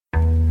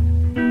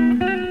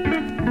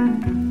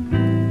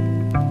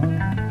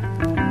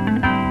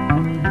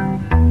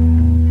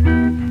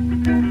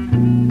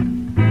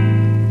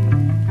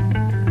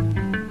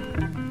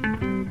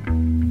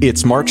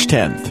It's March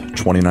 10th,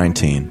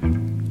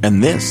 2019,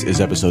 and this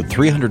is episode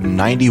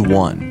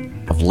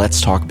 391 of Let's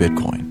Talk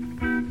Bitcoin.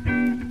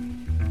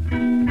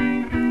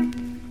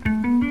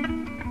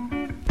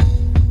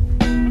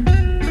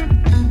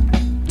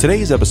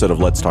 Today's episode of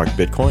Let's Talk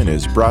Bitcoin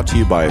is brought to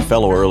you by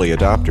fellow early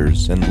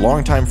adopters and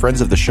longtime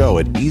friends of the show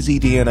at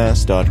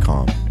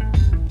easydns.com.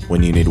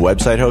 When you need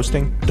website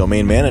hosting,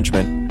 domain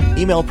management,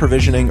 email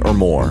provisioning, or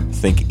more,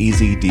 think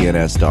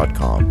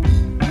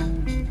easydns.com.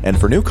 And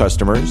for new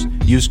customers,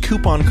 use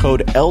coupon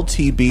code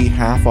LTB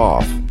half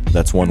off,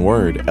 that's one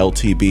word,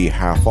 LTB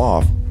half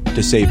off,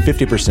 to save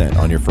 50%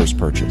 on your first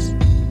purchase.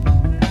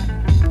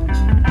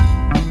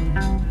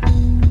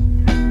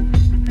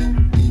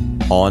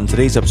 On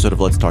today's episode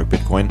of Let's Talk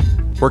Bitcoin,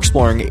 we're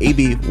exploring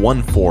AB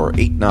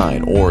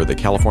 1489, or the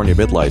California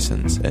Bid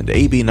License, and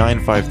AB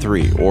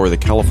 953, or the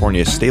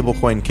California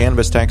Stablecoin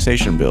Canvas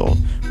Taxation Bill,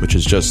 which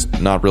is just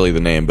not really the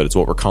name, but it's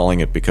what we're calling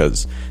it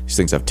because these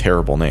things have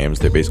terrible names.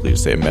 They basically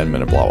just say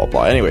amendment and blah, blah,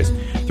 blah. Anyways,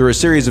 through a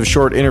series of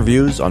short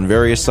interviews on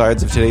various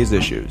sides of today's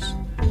issues.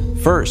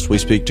 First, we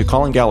speak to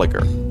Colin Gallagher,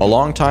 a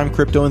longtime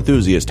crypto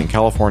enthusiast in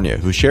California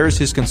who shares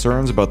his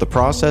concerns about the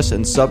process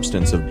and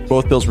substance of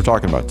both bills we're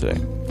talking about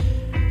today.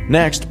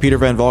 Next, Peter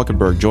Van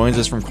Valkenburg joins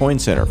us from Coin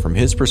Center from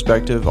his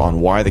perspective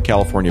on why the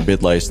California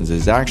Bid License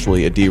is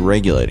actually a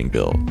deregulating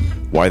bill,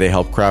 why they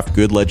help craft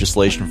good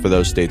legislation for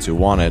those states who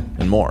want it,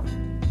 and more.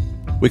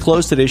 We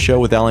close today's show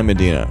with Ali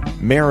Medina,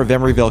 Mayor of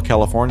Emeryville,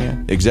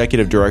 California,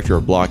 Executive Director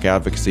of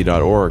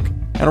BlockAdvocacy.org,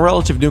 and a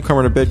relative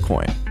newcomer to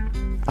Bitcoin.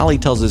 Ali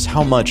tells us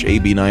how much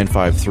AB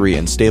 953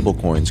 and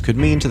stablecoins could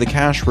mean to the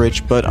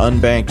cash-rich but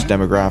unbanked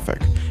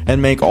demographic,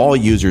 and make all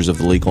users of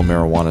the legal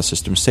marijuana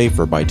system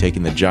safer by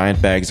taking the giant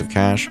bags of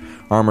cash,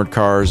 armored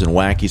cars, and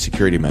wacky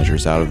security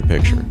measures out of the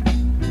picture.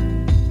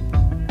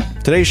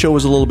 Today's show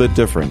was a little bit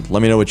different.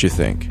 Let me know what you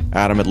think.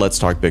 Adam at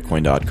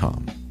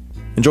letstalkbitcoin.com.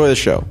 Enjoy the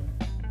show.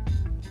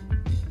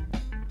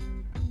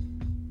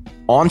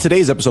 On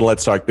today's episode of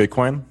Let's Talk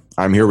Bitcoin,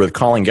 I'm here with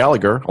Colin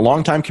Gallagher, a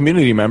longtime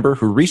community member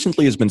who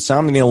recently has been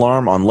sounding the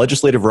alarm on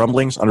legislative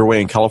rumblings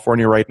underway in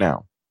California right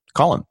now.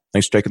 Colin,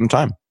 thanks for taking the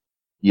time.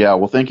 Yeah,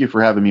 well, thank you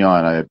for having me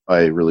on.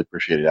 I really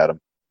appreciate it, Adam.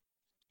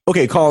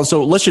 Okay, Colin,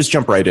 so let's just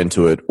jump right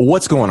into it.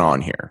 What's going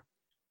on here?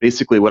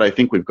 Basically, what I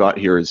think we've got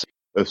here is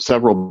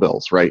several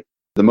bills, right?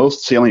 The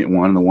most salient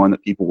one, the one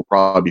that people will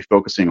probably be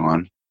focusing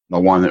on, the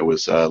one that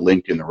was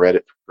linked in the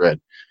Reddit thread,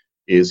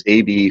 is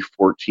AB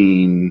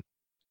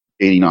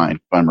 1489,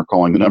 if I'm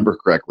recalling the number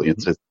correctly.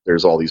 It says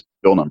there's all these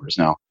bill numbers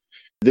now.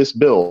 This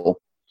bill,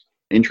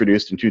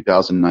 introduced in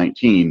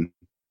 2019,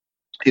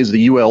 is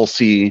the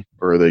ULC,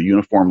 or the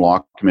Uniform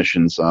Law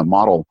Commission's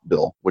model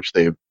bill, which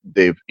they've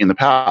in the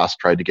past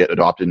tried to get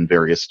adopted in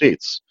various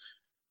states.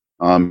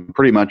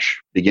 Pretty much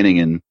beginning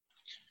in,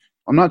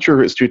 I'm not sure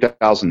if it's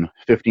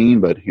 2015,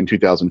 but in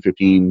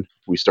 2015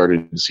 we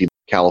started to see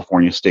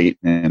California state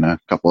and a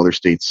couple other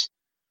states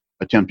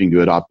attempting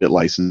to adopt bit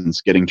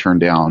license, getting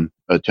turned down,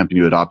 attempting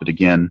to adopt it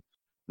again.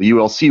 The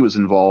ULC was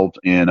involved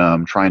in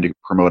trying to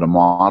promote a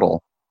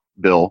model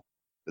bill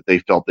that they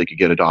felt they could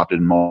get adopted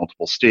in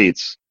multiple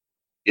states.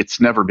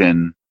 It's never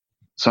been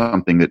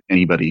something that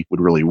anybody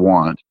would really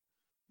want,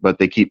 but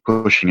they keep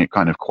pushing it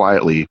kind of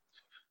quietly.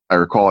 I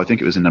recall, I think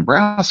it was in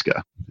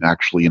Nebraska,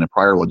 actually, in a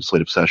prior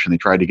legislative session, they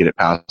tried to get it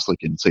passed,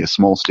 like in, say, a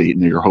small state,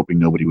 and they were hoping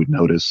nobody would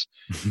notice.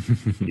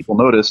 People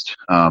noticed.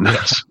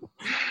 Yes.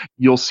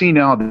 You'll see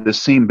now this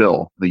same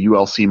bill, the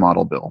ULC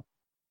model bill,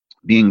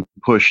 being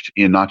pushed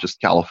in not just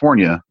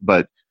California,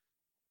 but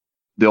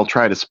they'll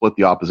try to split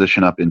the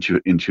opposition up into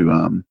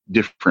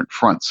different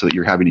fronts so that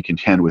you're having to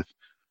contend with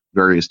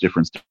various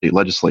different state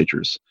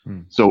legislatures.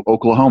 So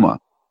Oklahoma,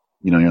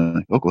 you're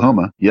like,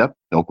 Oklahoma? Yep,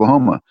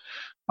 Oklahoma.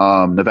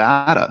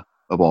 Nevada,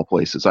 of all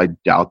places. I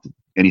doubt that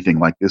anything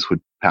like this would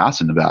pass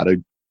in Nevada,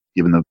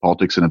 given the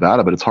politics in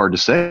Nevada, but it's hard to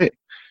say.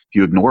 If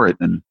you ignore it,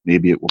 then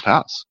maybe it will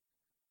pass.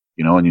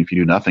 And if you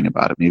do nothing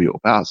about it, maybe it will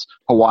pass.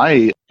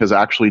 Hawaii has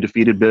actually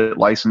defeated bit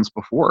license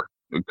before,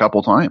 a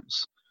couple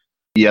times.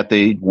 Yet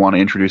they want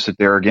to introduce it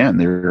there again.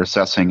 They're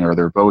assessing, are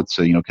their votes,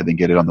 can they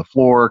get it on the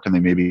floor? Can they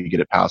maybe get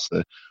it past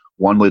the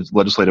one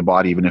legislative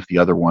body, even if the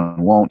other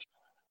one won't?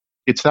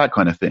 It's that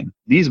kind of thing.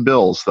 These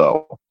bills,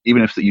 though,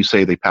 even if you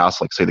say they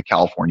pass, like, say, the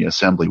California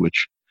Assembly,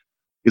 which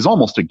is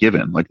almost a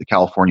given, like the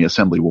California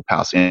Assembly will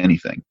pass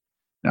anything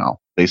now,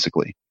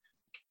 basically.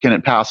 Can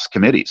it pass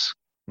committees?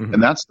 Mm-hmm.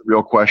 And that's the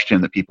real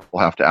question that people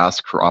have to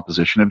ask for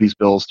opposition of these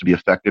bills. To be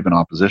effective in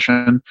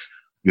opposition,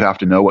 you have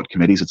to know what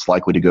committees it's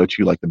likely to go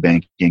to, like the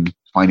Banking,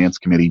 Finance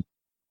Committee,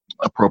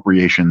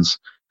 Appropriations.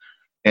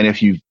 And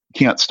if you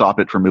can't stop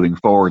it from moving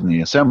forward in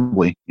the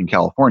Assembly in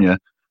California,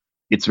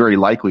 it's very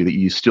likely that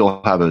you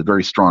still have a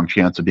very strong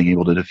chance of being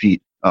able to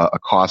defeat a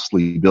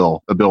costly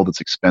bill, a bill that's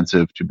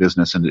expensive to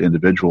business and to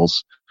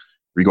individuals,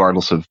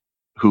 regardless of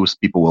who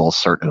people will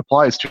assert it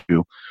applies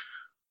to.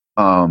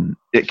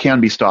 It can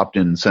be stopped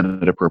in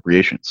Senate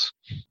appropriations,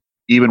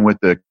 even with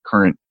the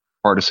current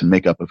partisan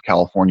makeup of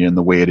California and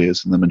the way it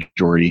is, and the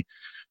majority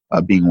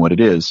being what it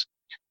is.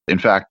 In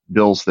fact,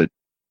 bills that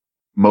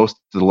most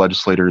of the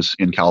legislators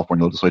in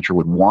California legislature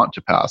would want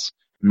to pass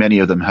many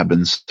of them have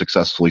been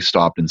successfully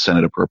stopped in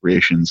Senate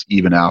appropriations,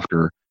 even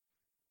after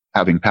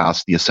having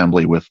passed the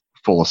Assembly with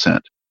full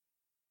assent.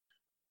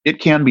 It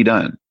can be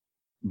done,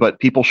 but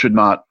people should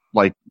not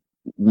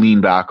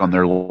lean back on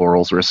their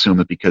laurels or assume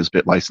that because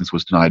BitLicense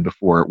was denied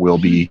before, it will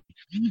be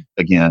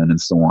again, and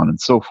so on and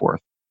so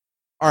forth.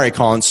 All right,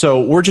 Colin.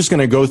 So we're just going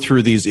to go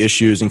through these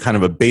issues in kind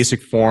of a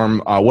basic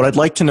form. What I'd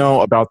like to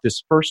know about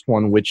this first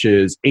one, which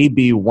is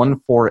AB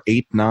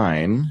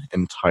 1489,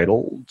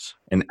 entitled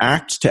An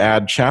Act to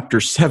Add Chapter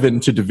 7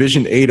 to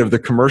Division 8 of the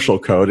Commercial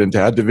Code and to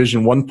add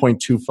Division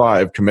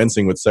 1.25,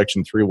 commencing with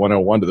Section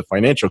 3101 to the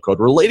Financial Code,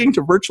 relating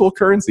to virtual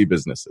currency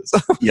businesses.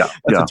 That's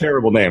a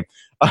terrible name.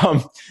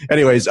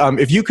 Anyways,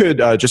 if you could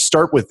just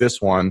start with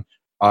this one.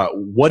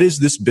 What is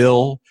this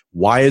bill?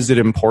 Why is it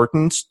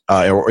important?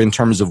 Or in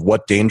terms of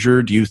what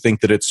danger do you think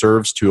that it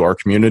serves to our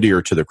community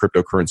or to the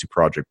cryptocurrency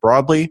project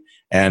broadly?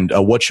 And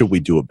what should we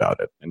do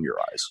about it in your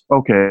eyes?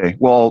 Okay.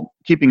 Well,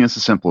 keeping this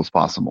as simple as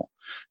possible.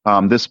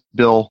 This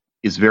bill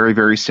is very,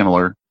 very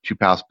similar to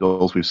past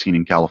bills we've seen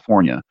in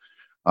California.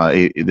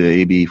 The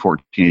AB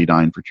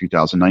 1489 for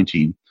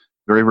 2019.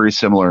 Very, very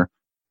similar.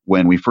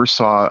 When we first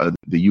saw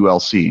the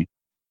ULC,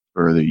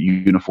 or the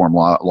Uniform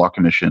Law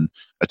Commission,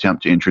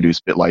 attempt to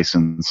introduce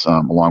BitLicense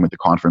along with the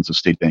Conference of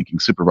State Banking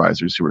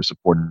Supervisors who are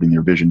supporting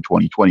their Vision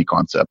 2020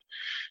 concept.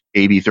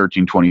 AB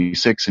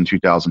 1326 in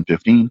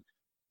 2015,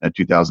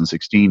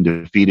 2016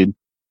 defeated.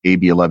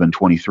 AB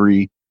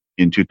 1123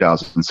 in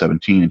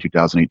 2017 and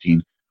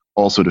 2018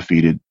 also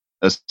defeated.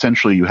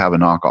 Essentially, you have a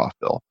knockoff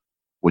bill,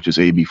 which is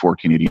AB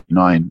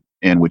 1489,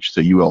 and which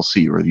the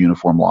ULC, or the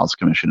Uniform Laws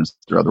Commission as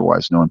they're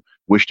otherwise known,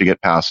 wish to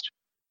get passed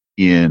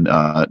in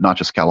not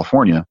just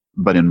California,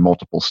 but in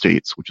multiple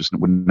states, which is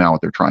now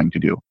what they're trying to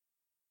do.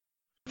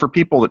 For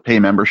people that pay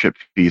membership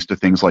fees to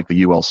things like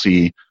the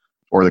ULC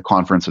or the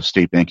Conference of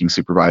State Banking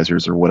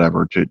Supervisors or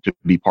whatever to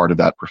be part of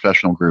that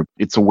professional group,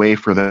 it's a way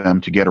for them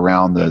to get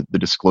around the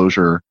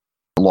disclosure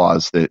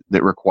laws that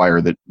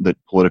require that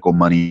political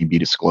money be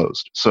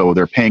disclosed. So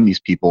they're paying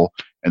these people,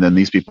 and then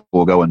these people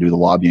will go and do the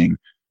lobbying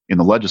in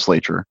the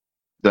legislature.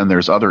 Then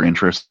there's other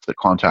interests that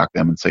contact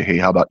them and say, hey,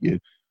 how about you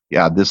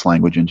add this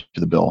language into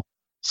the bill?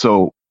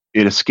 So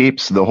it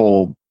escapes the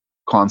whole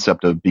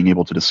concept of being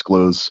able to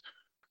disclose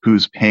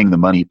who's paying the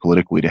money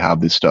politically to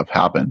have this stuff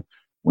happen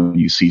when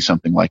you see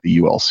something like the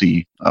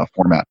ULC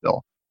format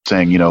bill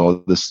saying,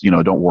 this,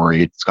 don't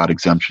worry, it's got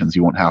exemptions.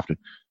 You won't have to,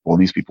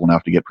 these people won't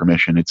have to get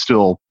permission. It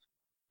still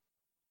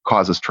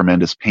causes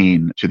tremendous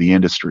pain to the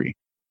industry.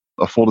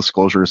 A full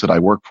disclosure is that I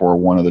work for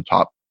one of the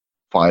top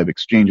 5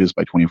 exchanges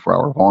by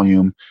 24-hour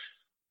volume.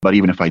 But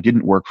even if I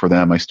didn't work for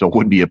them, I still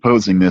would be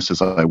opposing this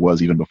as I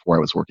was even before I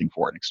was working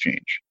for an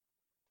exchange.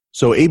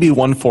 So AB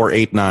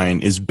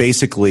 1489 is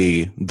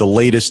basically the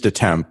latest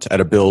attempt at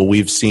a bill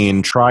we've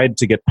seen tried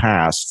to get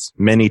passed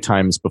many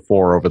times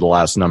before over the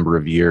last number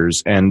of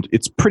years. And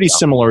it's pretty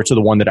similar to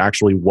the one that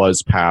actually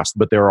was passed,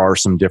 but there are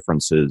some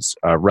differences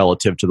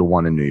relative to the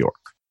one in New York.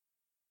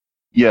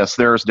 Yes,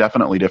 there's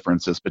definitely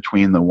differences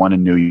between the one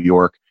in New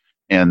York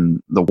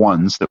and the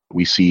ones that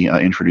we see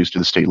introduced to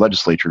the state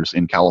legislatures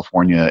in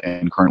California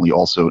and currently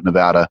also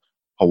Nevada,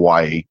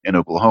 Hawaii, and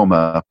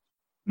Oklahoma.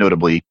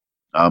 Notably,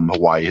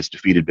 Hawaii has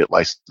defeated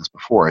BitLicense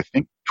before, I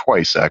think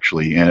twice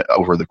actually,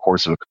 over the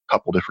course of a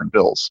couple different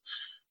bills,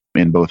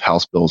 in both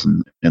House bills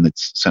and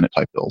its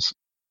Senate-type bills.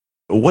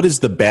 What is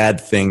the bad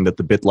thing that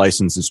the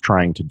BitLicense is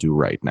trying to do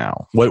right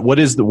now? What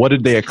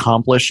did they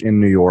accomplish in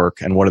New York,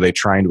 and what are they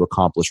trying to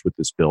accomplish with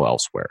this bill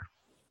elsewhere?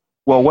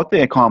 Well, what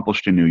they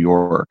accomplished in New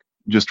York,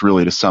 just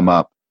really to sum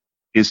up,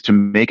 is to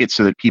make it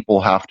so that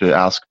people have to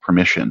ask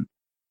permission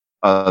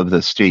of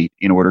the state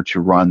in order to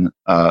run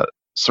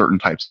certain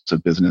types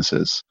of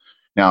businesses.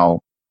 Now,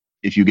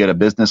 if you get a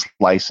business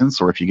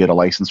license or if you get a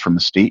license from the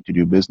state to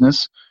do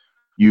business,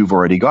 you've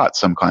already got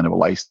some kind of a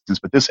license,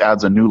 but this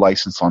adds a new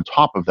license on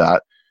top of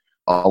that,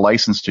 a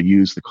license to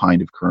use the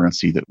kind of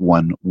currency that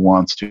one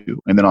wants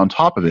to. And then on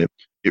top of it,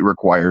 it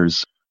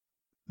requires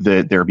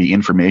that there be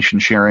information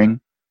sharing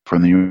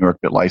from the New York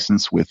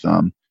BitLicense with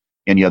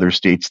any other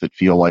states that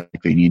feel like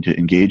they need to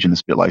engage in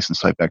this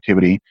BitLicense type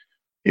activity.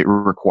 It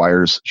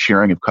requires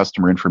sharing of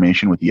customer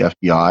information with the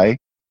FBI.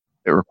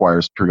 It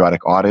requires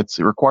periodic audits.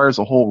 It requires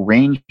a whole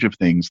range of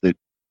things that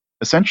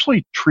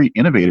essentially treat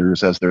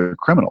innovators as their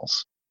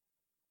criminals.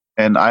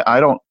 And I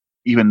don't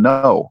even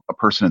know a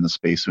person in the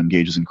space who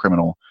engages in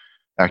criminal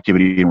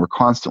activity, and we're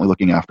constantly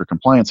looking after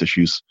compliance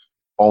issues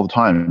all the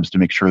time to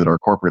make sure that our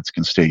corporates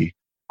can stay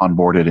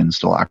onboarded and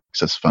still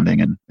access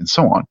funding and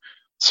so on.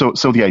 So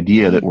the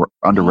idea that we're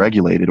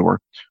under-regulated or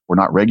we're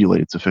not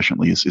regulated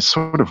sufficiently is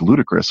sort of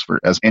ludicrous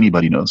as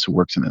anybody knows who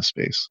works in this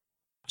space.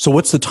 So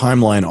what's the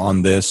timeline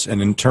on this?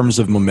 And in terms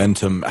of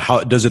momentum,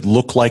 how does it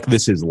look like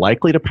this is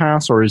likely to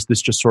pass, or is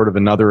this just sort of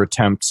another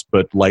attempt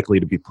but likely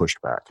to be pushed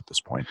back at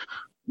this point?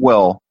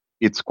 Well,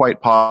 it's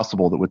quite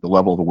possible that with the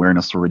level of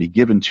awareness already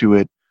given to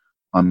it,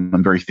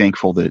 I'm very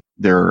thankful that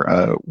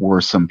there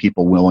were some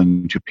people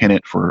willing to pin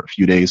it for a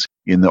few days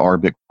in the Our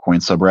Bitcoin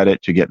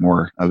subreddit to get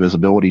more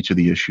visibility to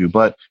the issue.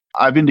 But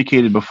I've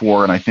indicated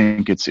before, and I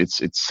think it's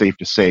safe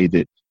to say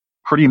that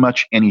pretty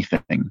much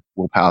anything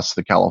will pass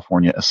the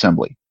California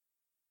Assembly.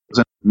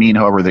 Doesn't mean,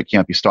 however, that it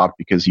can't be stopped,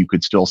 because you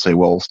could still say,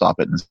 well, we'll stop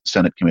it in the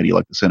Senate committee,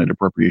 like the Senate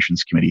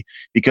Appropriations Committee,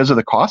 because of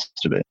the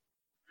cost of it.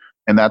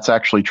 And that's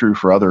actually true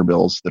for other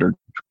bills that are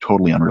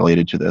totally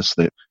unrelated to this,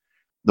 that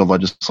the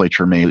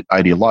legislature may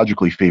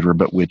ideologically favor,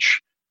 but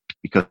which,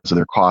 because of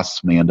their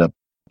costs, may end up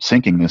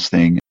sinking this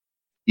thing,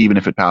 even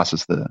if it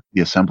passes the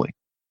Assembly.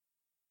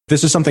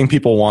 This is something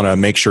people want to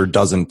make sure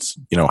doesn't,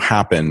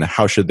 happen.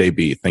 How should they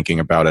be thinking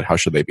about it? How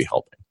should they be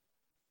helping?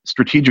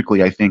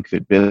 Strategically, I think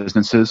that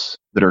businesses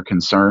that are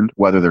concerned,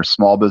 whether they're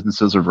small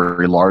businesses or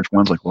very large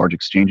ones like large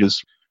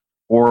exchanges,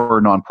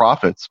 or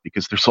nonprofits,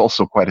 because there's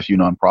also quite a few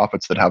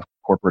nonprofits that have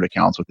corporate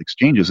accounts with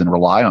exchanges and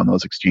rely on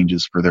those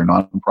exchanges for their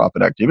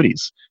nonprofit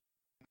activities,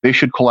 they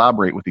should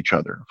collaborate with each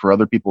other. For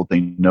other people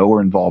they know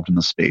are involved in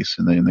the space,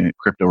 in the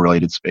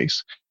crypto-related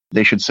space,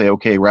 they should say,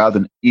 okay, rather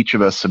than each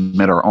of us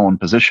submit our own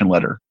position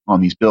letter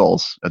on these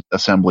bills at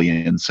Assembly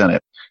and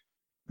Senate,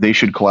 they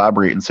should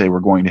collaborate and say, we're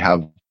going to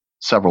have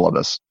several of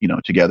us,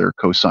 together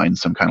co-sign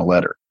some kind of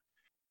letter.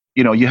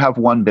 You have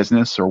one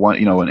business or one,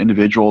 an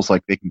individuals,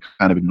 like, they can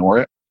kind of ignore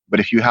it. But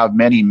if you have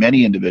many,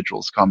 many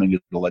individuals coming to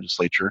the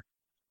legislature,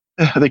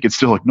 they could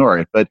still ignore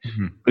it. But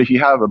if you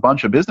have a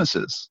bunch of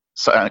businesses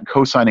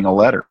co-signing a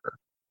letter,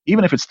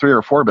 even if it's 3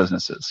 or 4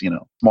 businesses,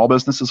 small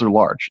businesses or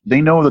large, they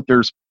know that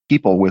there's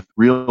people with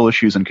real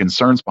issues and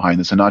concerns behind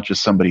this, and not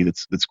just somebody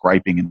that's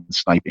griping and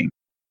sniping.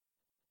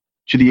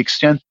 To the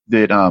extent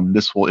that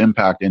this will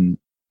impact, and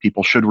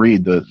people should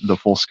read the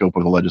full scope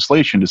of the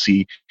legislation to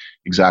see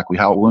exactly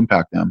how it will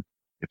impact them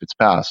if it's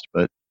passed.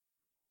 But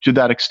to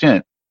that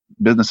extent,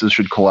 businesses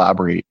should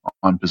collaborate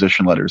on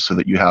position letters so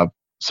that you have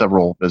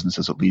several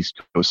businesses at least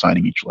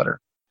co-signing each letter.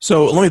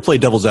 So let me play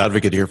devil's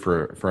advocate here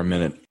for a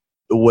minute.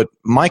 What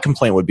my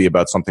complaint would be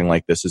about something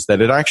like this is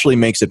that it actually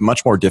makes it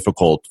much more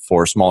difficult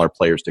for smaller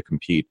players to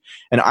compete.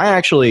 And I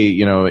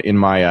actually, in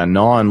my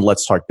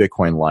non-Let's Talk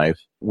Bitcoin life,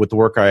 with the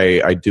work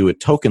I do at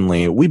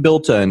Tokenly, we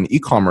built an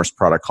e-commerce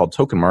product called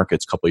Token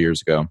Markets a couple of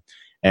years ago.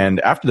 And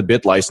after the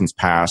BIT license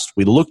passed,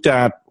 we looked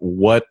at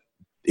what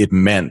it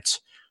meant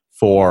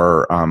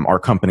for our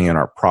company and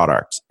our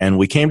product. And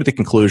we came to the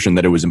conclusion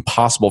that it was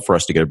impossible for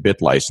us to get a BIT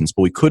license,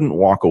 but we couldn't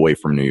walk away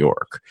from New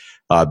York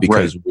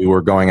because we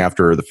were going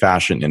after the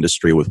fashion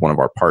industry with one of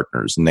our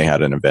partners, and they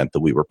had an event that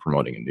we were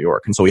promoting in New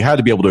York. And so we had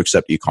to be able to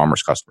accept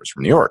e-commerce customers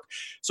from New York.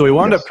 So we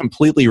wound up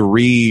completely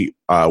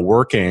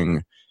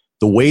reworking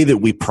the way that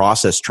we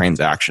process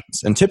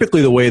transactions. And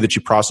typically the way that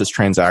you process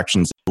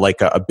transactions, like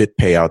a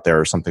BitPay out there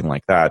or something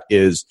like that,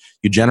 is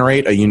you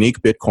generate a unique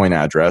Bitcoin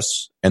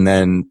address, and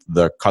then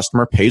the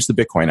customer pays the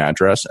Bitcoin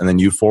address, and then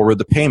you forward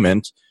the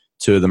payment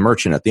to the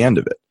merchant at the end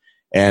of it.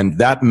 And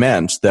that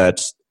meant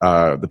that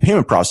the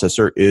payment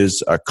processor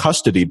is a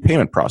custodied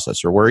payment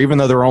processor, where even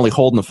though they're only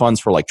holding the funds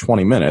for like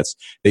 20 minutes,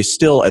 they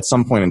still at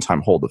some point in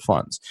time hold the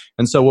funds.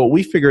 And so what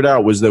we figured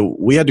out was that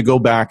we had to go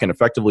back and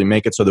effectively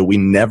make it so that we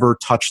never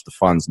touched the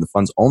funds, and the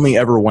funds only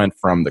ever went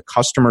from the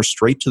customer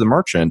straight to the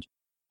merchant.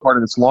 Part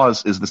of its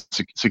laws is the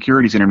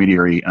securities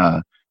intermediary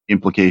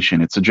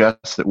implication. It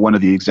suggests that one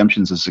of the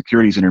exemptions is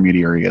securities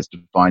intermediary as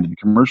defined in the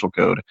commercial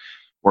code,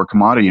 or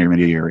commodity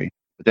intermediary.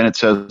 But then it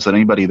says that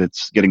anybody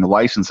that's getting the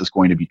license is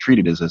going to be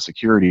treated as a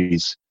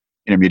securities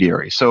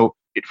intermediary. So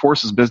it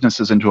forces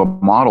businesses into a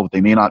model that they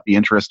may not be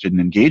interested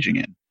in engaging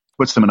in,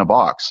 puts them in a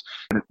box.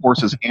 And it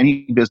forces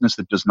any business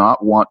that does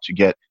not want to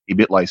get a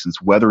BIT license,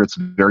 whether it's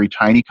a very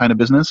tiny kind of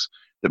business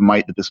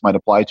that this might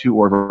apply to,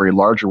 or a very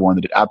larger one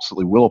that it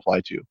absolutely will apply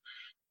to.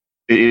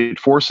 It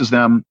forces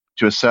them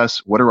to assess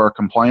what are our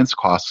compliance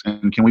costs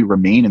and can we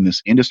remain in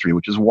this industry,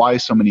 which is why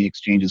so many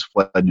exchanges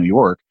fled New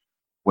York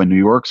when New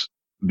York's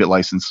BIT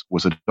license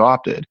was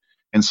adopted.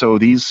 And so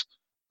these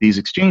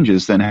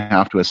exchanges then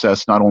have to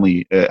assess not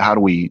only how do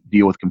we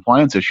deal with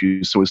compliance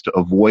issues so as to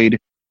avoid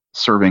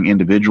serving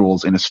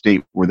individuals in a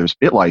state where there's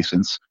BIT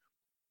license,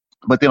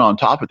 but then on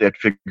top of it, they have to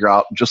figure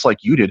out, just like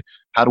you did,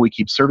 how do we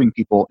keep serving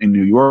people in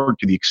New York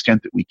to the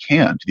extent that we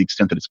can, to the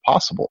extent that it's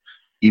possible,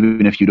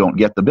 even if you don't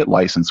get the BIT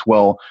license.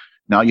 Well,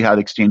 now you have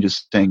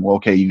exchanges saying, well,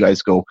 okay, you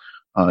guys go,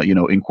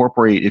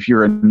 incorporate, if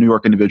you're a New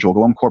York individual,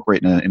 go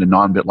incorporate in a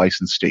non-BIT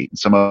licensed state, in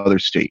some other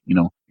state,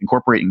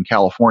 incorporate in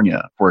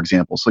California, for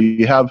example. So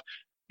you have,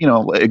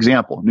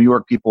 example, New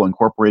York people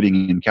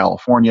incorporating in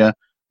California,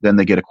 then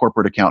they get a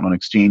corporate account on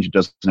exchange. It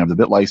doesn't have the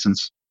BIT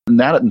license. And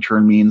that in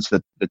turn means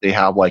that they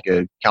have like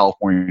a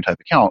California type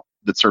account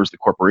that serves the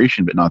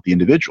corporation, but not the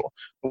individual.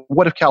 But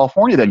what if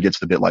California then gets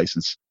the BIT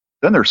license?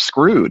 Then they're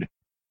screwed.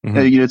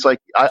 Mm-hmm. It's like,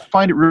 I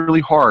find it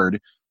really hard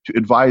to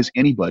advise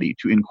anybody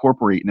to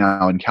incorporate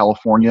now in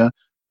California,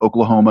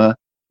 Oklahoma,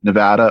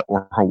 Nevada,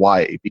 or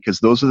Hawaii, because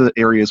those are the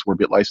areas where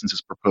BIT license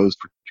is proposed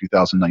for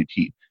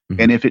 2019.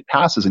 Mm-hmm. And if it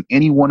passes in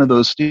any one of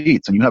those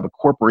states and you have a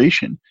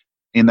corporation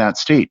in that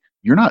state,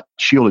 you're not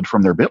shielded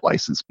from their BIT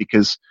license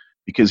because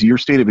your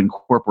state of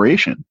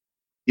incorporation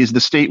is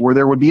the state where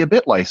there would be a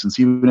BIT license,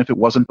 even if it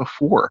wasn't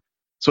before.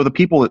 So the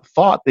people that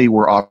thought they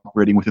were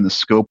operating within the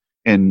scope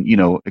and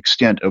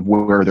extent of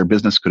where their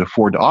business could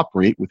afford to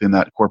operate within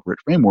that corporate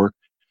framework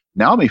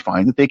now may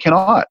find that they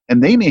cannot.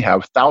 And they may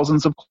have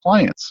thousands of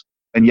clients,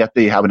 and yet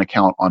they have an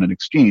account on an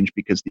exchange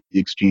because the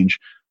exchange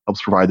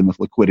helps provide them with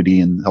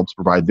liquidity and helps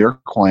provide their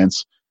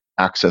clients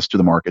access to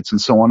the markets and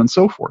so on and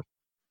so forth.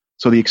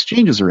 So the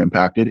exchanges are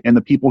impacted, and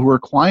the people who are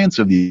clients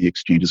of the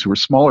exchanges, who are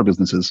smaller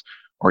businesses,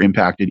 are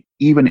impacted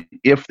even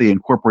if they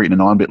incorporate in a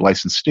non-bit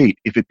licensed state.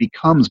 If it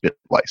becomes bit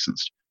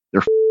licensed,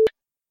 they're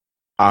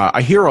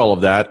I hear all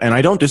of that, and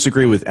I don't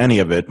disagree with any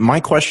of it. My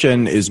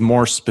question is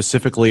more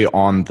specifically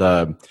on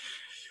the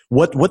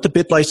what the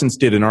bit license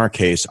did in our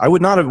case. We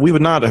would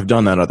not have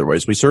done that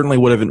otherwise. We certainly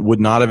would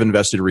not have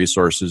invested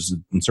resources,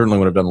 and certainly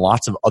would have done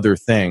lots of other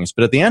things.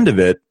 But at the end of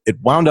it, it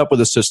wound up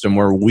with a system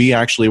where we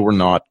actually were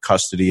not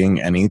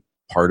custodying any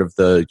part of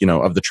the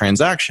of the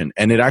transaction,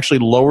 and it actually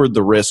lowered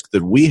the risk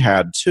that we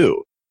had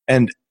too.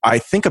 And I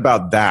think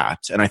about that,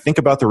 and I think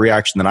about the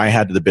reaction that I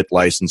had to the bit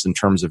license in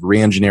terms of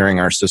re-engineering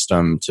our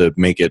system to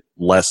make it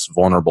less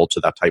vulnerable to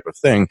that type of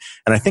thing.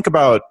 And I think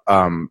about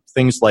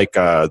things like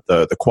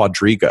the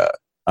Quadriga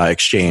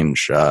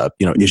exchange,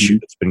 issue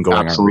that's been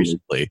going on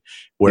recently,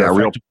 where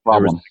real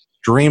problem. There was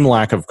extreme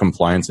lack of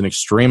compliance and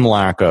extreme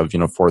lack of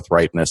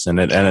forthrightness, and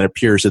it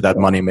appears that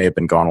money may have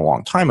been gone a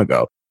long time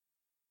ago.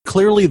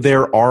 Clearly,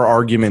 there are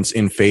arguments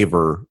in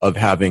favor of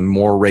having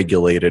more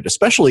regulated,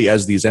 especially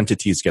as these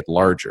entities get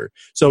larger.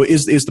 So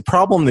is the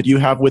problem that you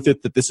have with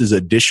it that this is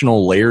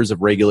additional layers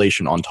of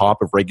regulation on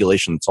top of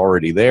regulation that's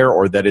already there,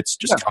 or that it's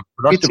just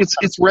counterproductive?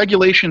 It's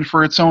regulation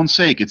for its own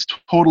sake. It's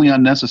totally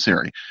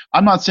unnecessary.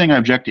 I'm not saying I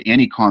object to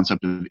any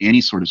concept of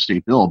any sort of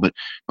state bill, but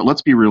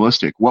let's be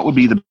realistic. What would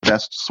be the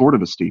best sort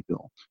of a state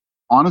bill?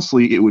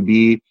 Honestly, it would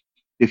be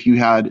if you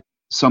had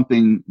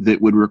something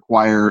that would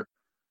require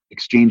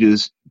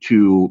exchanges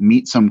to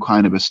meet some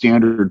kind of a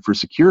standard for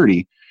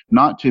security,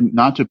 not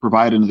to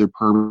provide another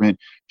permit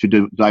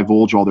to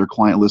divulge all their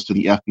client lists to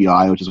the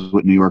FBI, which is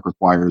what New York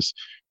requires,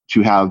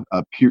 to have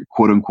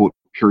quote unquote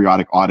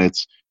periodic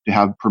audits, to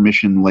have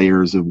permission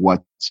layers of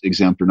what's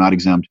exempt or not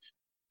exempt.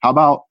 How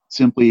about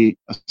simply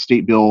a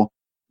state bill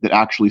that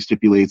actually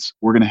stipulates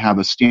we're going to have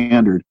a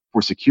standard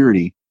for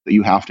security that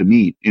you have to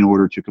meet in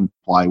order to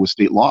comply with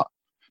state law?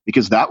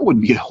 Because that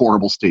wouldn't be a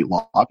horrible state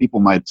law. People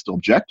might still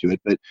object to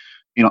it, but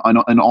in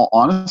all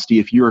honesty,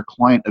 if you're a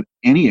client of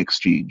any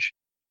exchange,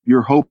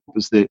 your hope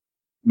is that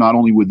not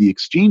only would the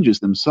exchanges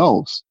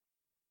themselves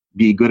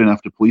be good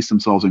enough to police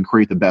themselves and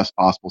create the best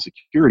possible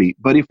security,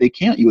 but if they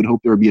can't, you would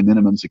hope there would be a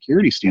minimum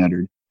security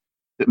standard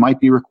that might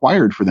be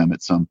required for them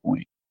at some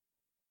point.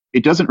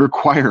 It doesn't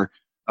require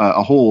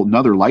a whole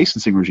another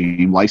licensing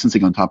regime,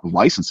 licensing on top of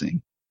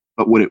licensing.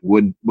 But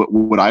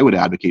what I would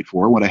advocate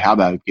for, what I have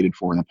advocated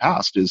for in the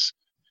past, is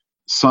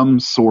some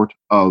sort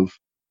of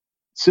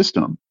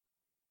system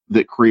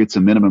that creates a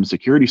minimum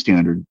security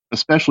standard,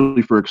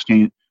 especially for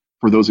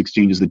those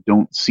exchanges that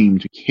don't seem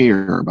to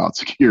care about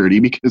security,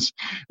 because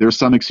there are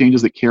some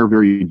exchanges that care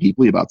very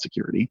deeply about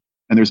security,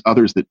 and there's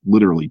others that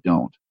literally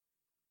don't.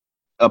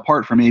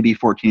 Apart from AB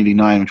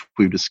 1489, which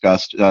we've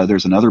discussed,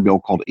 there's another bill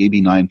called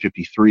AB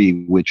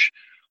 953, which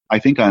I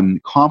think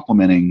I'm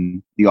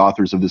complimenting the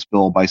authors of this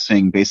bill by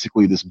saying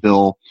basically this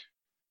bill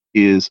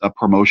is a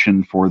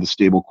promotion for the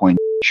stablecoin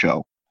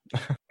show.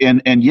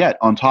 And yet,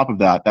 on top of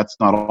that, that's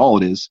not all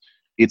it is.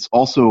 It's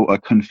also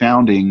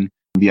confounding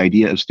the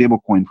idea of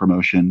stablecoin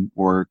promotion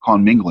or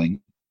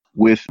commingling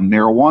with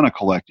marijuana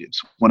collectives.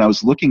 When I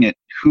was looking at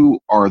who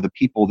are the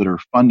people that are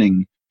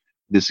funding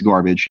this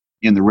garbage,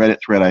 in the Reddit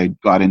thread I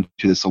got into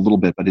this a little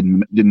bit, but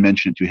didn't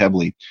mention it too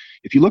heavily.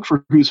 If you look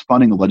for who's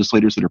funding the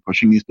legislators that are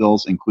pushing these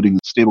bills, including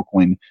the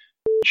stablecoin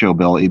show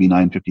bill, AB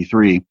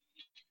 953,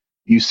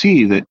 you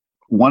see that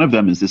one of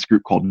them is this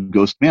group called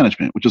Ghost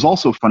Management, which is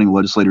also funding the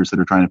legislators that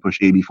are trying to push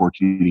AB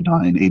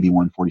 1489, AB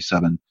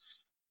 147.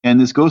 And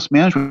this Ghost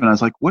Management, I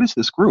was like, what is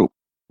this group?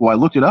 Well, I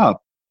looked it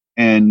up,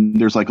 and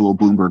there's like a little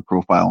Bloomberg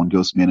profile on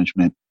Ghost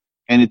Management.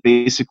 And it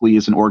basically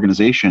is an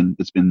organization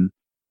that's been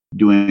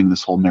doing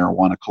this whole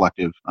marijuana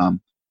collective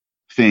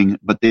thing,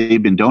 but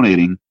they've been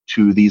donating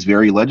to these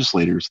very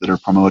legislators that are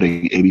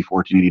promoting AB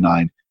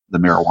 1489, the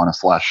marijuana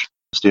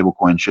 /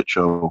 stablecoin shit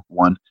show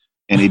one,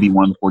 and AB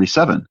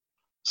 147.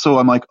 So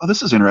I'm like, oh,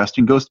 this is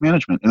interesting, Ghost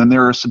Management. And then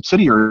they're a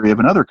subsidiary of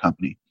another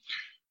company,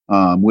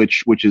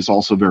 which is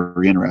also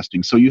very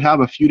interesting. So you have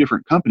a few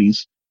different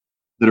companies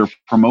that are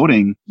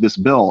promoting this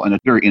bill, and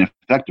very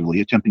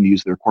ineffectively attempting to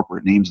use their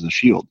corporate names as a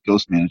shield.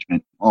 Ghost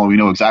Management, oh, we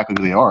know exactly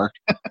who they are,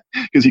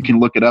 because you can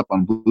look it up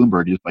on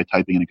Bloomberg just by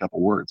typing in a couple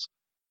words.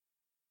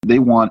 They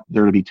want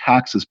there to be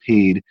taxes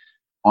paid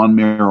on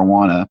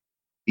marijuana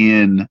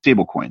in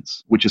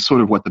stablecoins, which is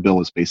sort of what the bill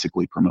is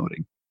basically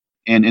promoting.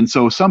 And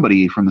so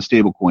somebody from the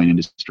stablecoin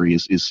industry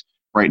is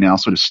right now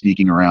sort of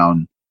sneaking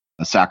around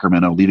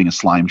Sacramento, leaving a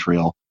slime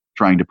trail,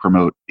 trying to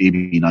promote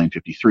AB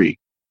 953.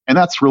 And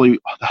that's really,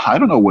 I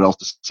don't know what else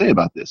to say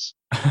about this.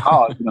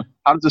 How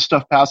does this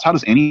stuff pass? How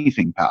does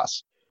anything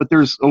pass? But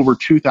there's over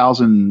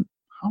 2,000,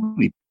 how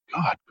many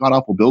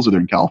god-awful bills are there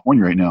in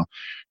California right now?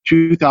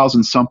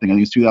 2,000 something, I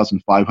think it's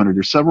 2,500.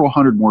 There's several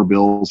hundred more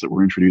bills that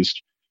were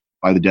introduced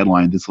by the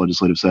deadline this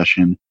legislative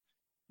session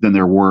than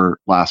there were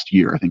last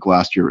year. I think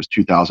last year it was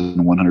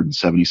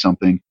 2,170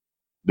 something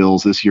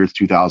bills. This year it's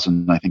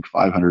 2,000, I think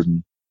 500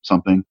 and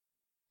something.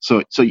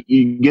 So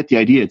you get the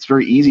idea. It's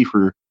very easy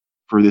for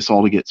this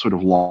all to get sort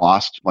of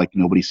lost, like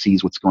nobody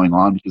sees what's going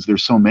on because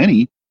there's so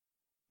many.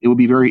 It would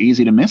be very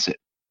easy to miss it.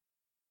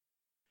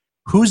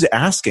 Who's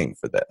asking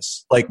for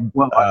this? Like,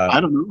 well,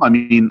 I don't know. I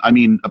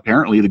mean,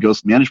 apparently the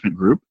Ghost Management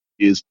Group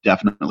is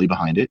definitely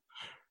behind it.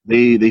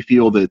 They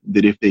feel that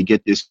if they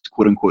get this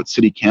quote unquote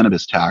city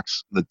cannabis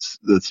tax that's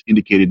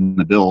indicated in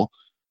the bill,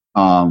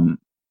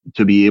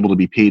 to be able to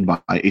be paid by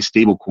a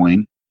stable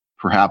coin,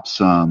 perhaps,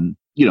 I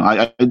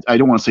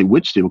don't want to say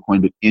which stable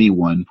coin, but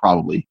anyone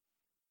probably.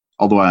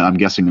 Although I'm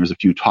guessing there's a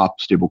few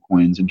top stable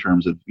coins in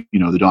terms of,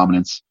 the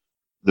dominance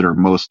that are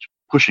most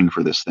pushing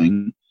for this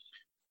thing.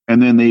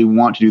 And then they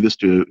want to do this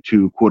to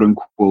quote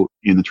unquote,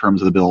 in the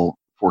terms of the bill,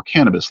 for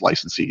cannabis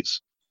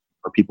licensees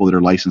or people that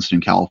are licensed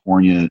in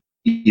California,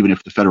 even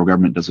if the federal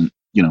government doesn't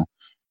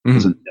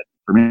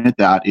permit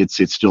that,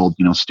 it's still,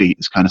 state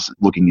is kind of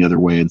looking the other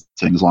way and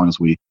saying, as long as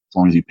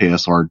you pay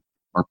us our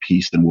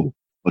piece, then we'll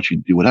let you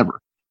do whatever.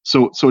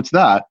 So it's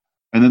that.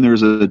 And then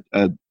there's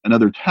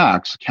another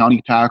tax, a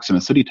county tax and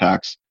a city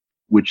tax,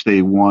 which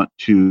they want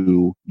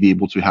to be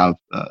able to have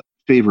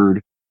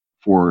favored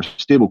for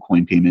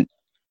stablecoin payment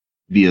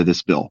via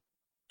this bill.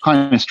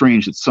 Kind of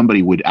strange that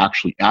somebody would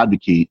actually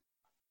advocate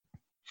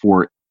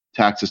for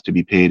taxes to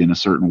be paid in a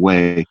certain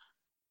way.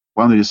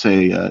 Why don't they just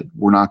say,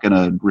 we're not going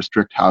to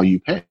restrict how you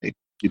pay.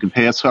 You can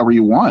pay us however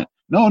you want.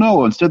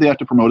 No. Instead, they have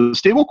to promote a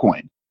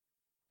stablecoin.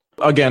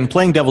 Again,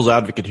 playing devil's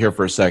advocate here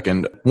for a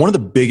second, one of the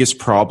biggest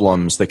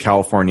problems that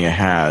California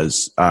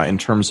has in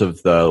terms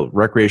of the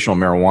recreational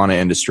marijuana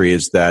industry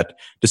is that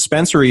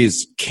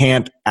dispensaries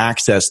can't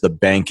access the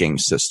banking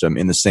system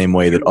in the same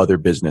way that other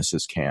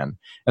businesses can.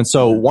 And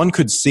so one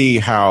could see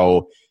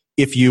how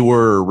if you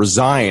were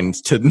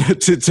resigned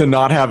to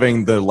not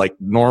having the like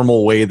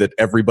normal way that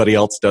everybody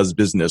else does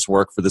business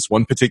work for this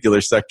one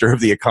particular sector of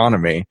the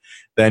economy,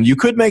 then you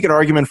could make an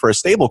argument for a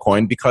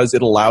stablecoin because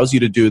it allows you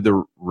to do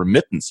the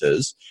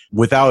remittances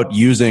without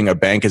using a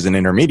bank as an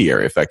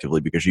intermediary, effectively,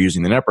 because you're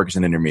using the network as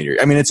an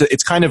intermediary. I mean,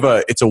 it's kind of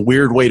a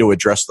weird way to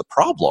address the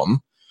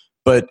problem,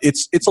 but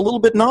it's a little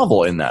bit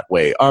novel in that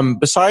way.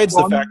 Besides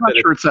the fact I'm not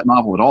sure it's that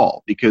novel at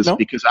all because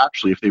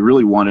actually, if they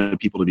really wanted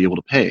people to be able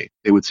to pay,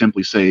 they would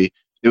simply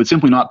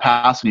not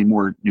pass any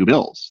more new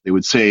bills. They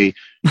would say,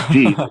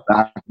 gee,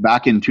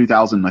 back in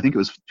 2000, I think it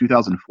was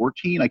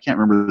 2014, I can't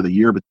remember the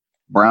year, but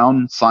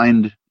Brown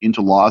signed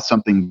into law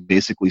something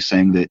basically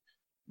saying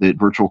that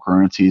virtual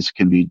currencies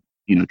can be,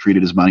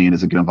 treated as money and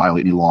isn't going to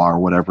violate any law or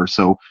whatever.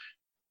 So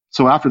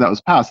after that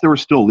was passed, there were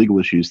still legal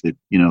issues that,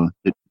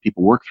 that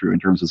people work through in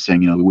terms of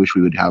saying, we wish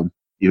we would have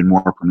even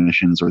more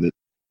permissions or that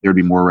there'd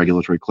be more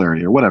regulatory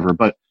clarity or whatever.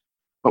 But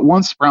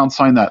once Brown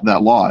signed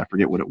that law, I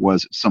forget what it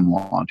was, some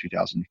law in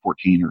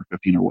 2014 or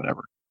 15 or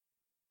whatever,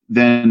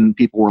 then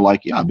people were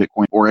like, yeah,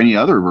 Bitcoin or any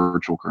other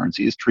virtual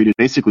currency is treated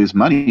basically as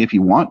money if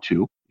you want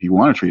to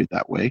treat it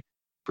that way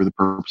for the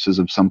purposes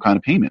of some kind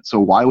of payment. So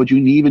why would you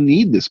even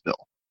need this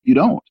bill? You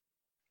don't.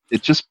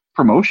 It's just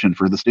promotion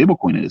for the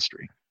stablecoin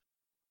industry.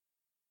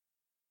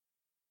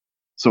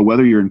 So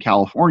whether you're in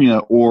California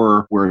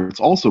or where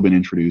it's also been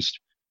introduced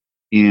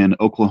in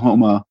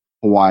Oklahoma,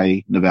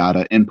 Hawaii,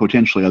 Nevada, and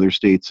potentially other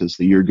states as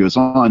the year goes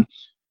on,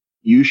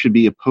 you should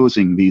be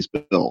opposing these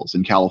bills.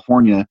 In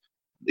California,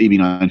 AB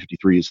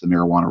 953 is the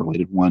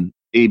marijuana-related one.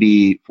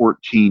 AB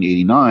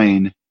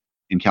 1489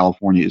 in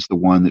California is the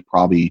one that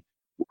probably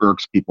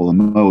irks people the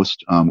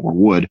most, or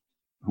would,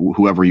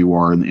 whoever you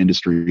are in the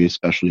industry,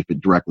 especially if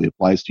it directly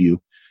applies to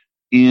you.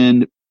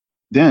 And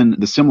then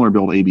the similar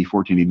bill to AB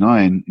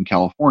 1489 in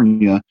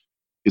California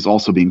is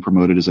also being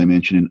promoted, as I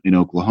mentioned, in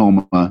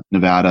Oklahoma,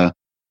 Nevada,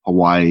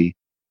 Hawaii.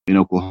 In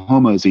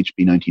Oklahoma is HB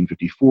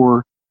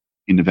 1954.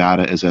 In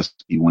Nevada is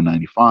SB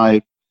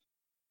 195.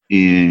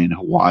 In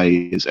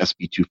Hawaii is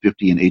SB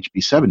 250 and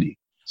HB 70,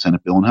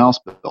 Senate bill and House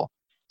bill.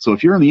 So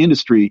if you're in the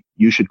industry,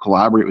 you should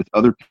collaborate with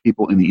other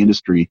people in the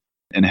industry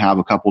and have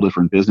a couple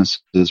different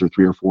businesses or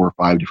 3 or 4 or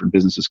 5 different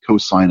businesses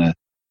co-sign a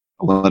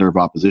letter of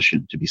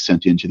opposition to be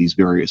sent into these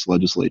various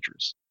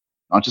legislatures.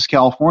 Not just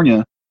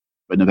California,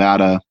 but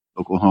Nevada,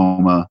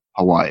 Oklahoma,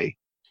 Hawaii.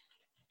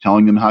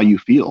 Telling them how you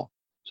feel.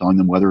 Telling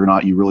them whether or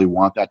not you really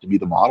want that to be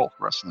the model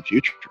for us in the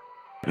future.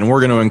 And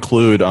we're going to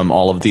include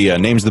all of the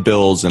names of the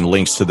bills and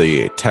links to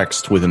the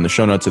text within the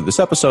show notes of this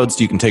episode,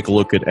 so you can take a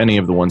look at any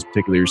of the ones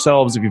particularly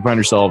yourselves. If you find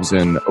yourselves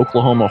in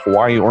Oklahoma,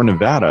 Hawaii, or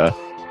Nevada,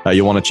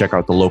 you'll want to check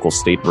out the local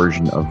state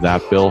version of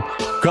that bill.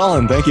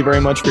 Colin, thank you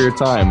very much for your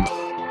time.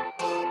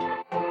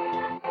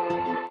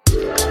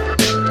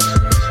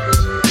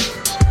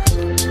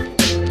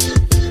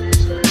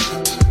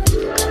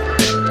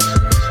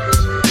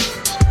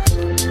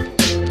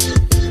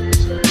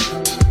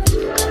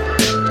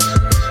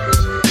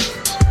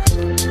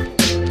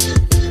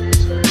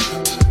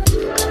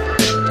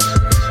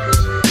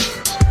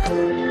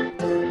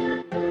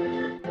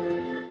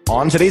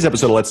 On today's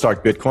episode of Let's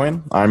Talk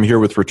Bitcoin, I'm here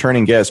with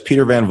returning guest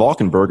Peter Van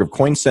Valkenburg of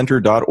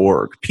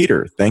coincenter.org.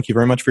 Peter, thank you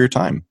very much for your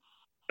time.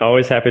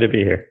 Always happy to be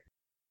here.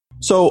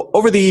 So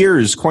over the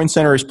years, Coin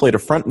Center has played a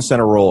front and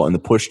center role in the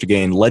push to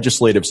gain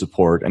legislative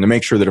support and to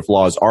make sure that if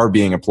laws are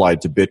being applied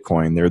to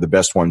Bitcoin, they're the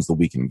best ones that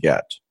we can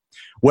get.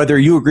 Whether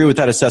you agree with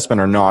that assessment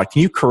or not,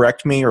 can you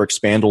correct me or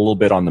expand a little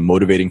bit on the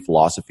motivating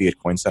philosophy at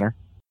Coin Center?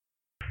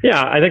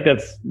 Yeah, I think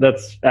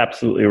that's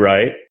absolutely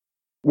right.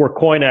 We're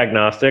coin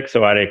agnostic,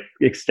 so I'd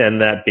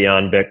extend that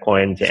beyond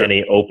Bitcoin to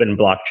any open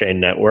blockchain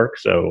network.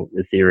 So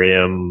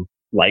Ethereum,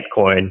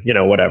 Litecoin,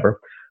 whatever,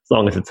 as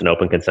long as it's an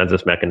open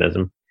consensus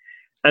mechanism.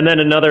 And then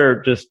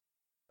another just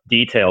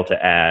detail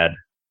to add,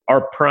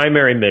 our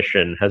primary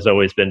mission has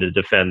always been to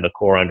defend the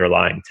core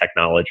underlying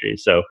technology.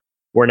 So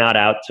we're not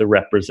out to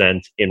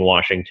represent in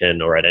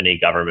Washington or at any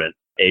government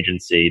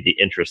agency the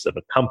interests of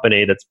a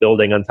company that's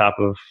building on top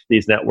of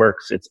these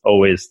networks. It's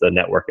always the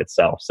network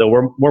itself. So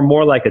we're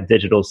more like a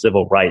digital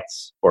civil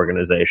rights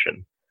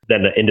organization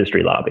than an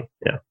industry lobby.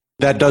 Yeah.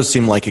 That does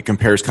seem like it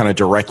compares kind of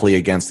directly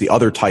against the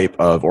other type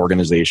of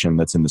organization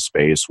that's in the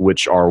space,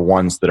 which are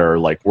ones that are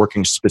like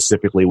working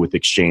specifically with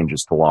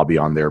exchanges to lobby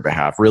on their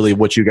behalf. Really,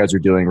 what you guys are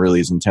doing really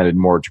is intended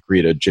more to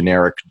create a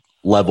generic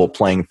level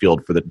playing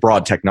field for the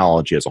broad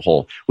technology as a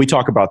whole. We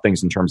talk about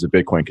things in terms of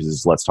Bitcoin because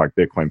it's Let's Talk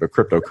Bitcoin, but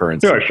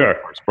cryptocurrency sure.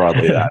 Is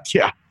broadly that.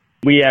 Yeah.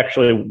 We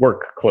actually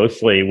work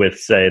closely with,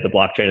 say, the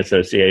Blockchain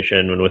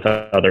Association and with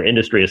other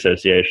industry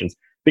associations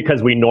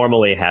because we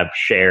normally have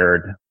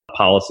shared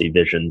policy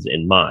visions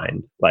in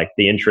mind. Like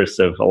the interests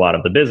of a lot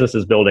of the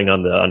businesses building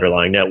on the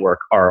underlying network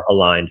are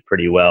aligned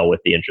pretty well with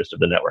the interest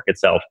of the network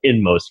itself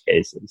in most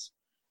cases.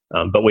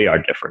 But we are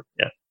different.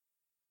 Yeah.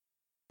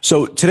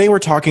 So today we're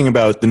talking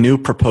about the new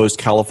proposed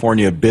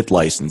California bit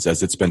license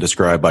as it's been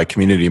described by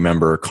community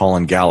member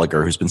Colin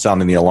Gallagher, who's been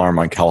sounding the alarm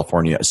on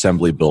California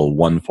Assembly Bill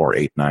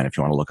 1489, if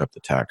you want to look up the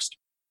text.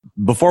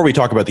 Before we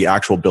talk about the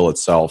actual bill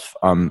itself,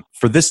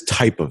 for this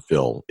type of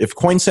bill, if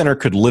Coin Center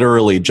could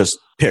literally just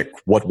pick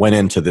what went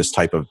into this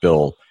type of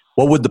bill,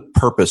 what would the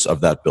purpose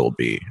of that bill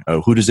be?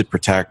 Who does it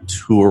protect?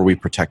 Who are we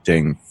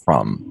protecting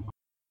from?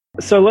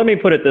 So let me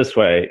put it this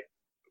way.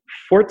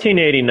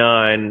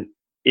 1489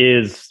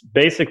 is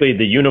basically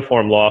the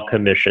Uniform Law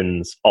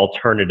Commission's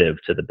alternative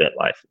to the bit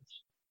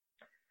license.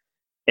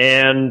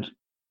 And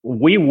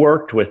we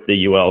worked with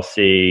the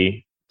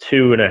ULC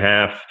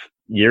 2.5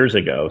 years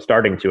ago,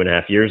 starting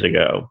 2.5 years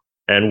ago,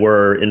 and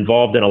were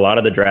involved in a lot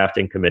of the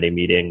drafting committee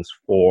meetings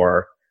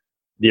for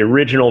the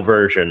original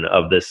version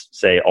of this,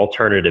 say,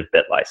 alternative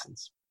bit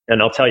license.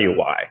 And I'll tell you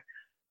why.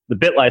 The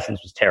bit license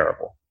was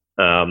terrible.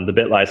 The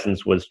bit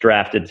license was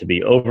drafted to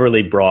be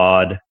overly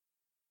broad.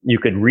 You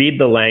could read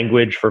the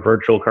language for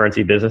virtual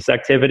currency business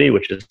activity,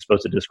 which is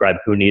supposed to describe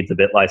who needs a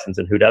bit license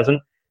and who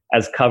doesn't,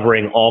 as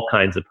covering all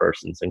kinds of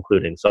persons,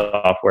 including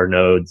software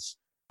nodes,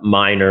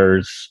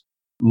 miners,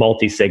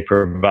 multi-sig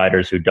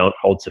providers who don't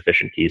hold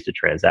sufficient keys to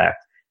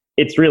transact.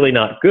 It's really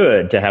not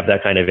good to have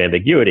that kind of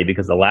ambiguity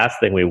because the last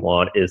thing we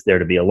want is there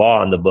to be a law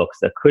on the books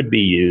that could be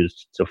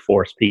used to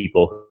force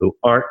people who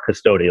aren't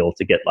custodial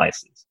to get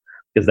licensed,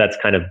 because that's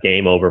kind of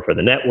game over for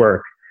the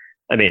network.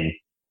 I mean,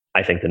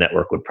 I think the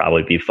network would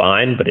probably be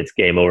fine, but it's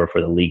game over for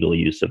the legal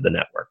use of the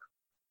network.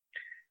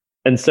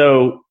 And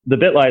so the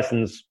bit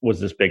license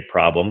was this big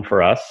problem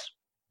for us.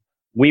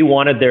 We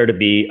wanted there to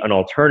be an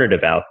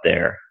alternative out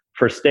there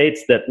for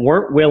states that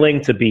weren't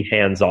willing to be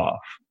hands-off.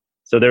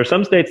 So there are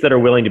some states that are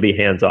willing to be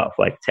hands-off,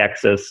 like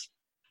Texas,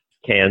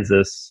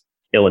 Kansas,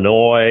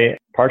 Illinois.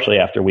 Partially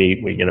after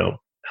we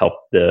helped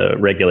the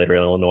regulator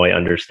in Illinois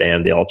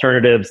understand the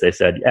alternatives, they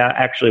said, yeah,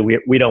 actually,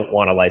 we don't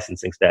want a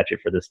licensing statute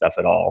for this stuff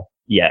at all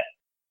yet.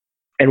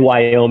 And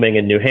Wyoming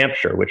and New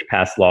Hampshire, which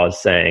passed laws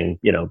saying,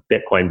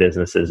 Bitcoin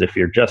businesses, if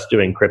you're just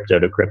doing crypto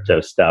to crypto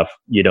stuff,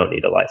 you don't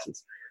need a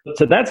license.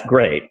 So that's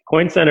great.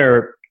 Coin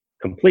Center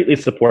completely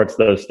supports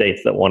those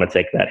states that want to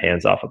take that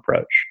hands-off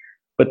approach.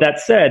 But that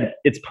said,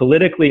 it's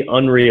politically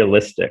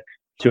unrealistic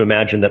to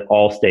imagine that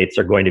all states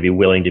are going to be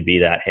willing to be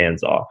that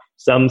hands-off.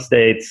 Some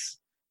states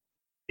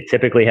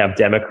typically have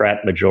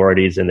Democrat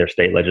majorities in their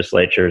state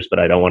legislatures, but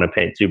I don't want to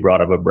paint too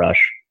broad of a brush,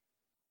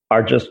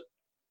 are just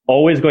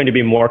always going to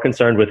be more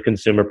concerned with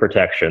consumer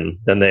protection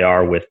than they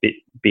are with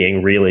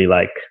being really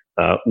like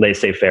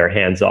laissez-faire,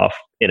 hands-off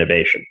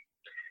innovation.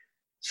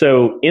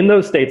 So in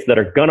those states that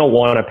are going to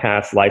want to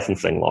pass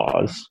licensing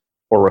laws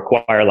or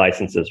require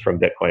licenses from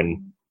Bitcoin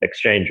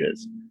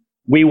exchanges,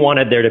 we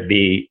wanted there to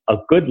be a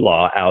good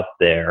law out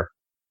there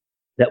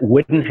that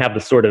wouldn't have the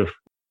sort of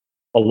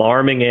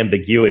alarming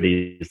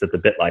ambiguities that the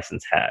bit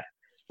license had,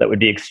 that would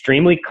be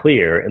extremely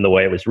clear in the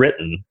way it was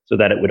written so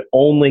that it would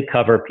only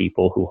cover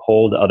people who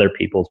hold other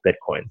people's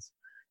Bitcoins.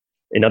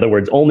 In other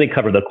words, only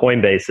cover the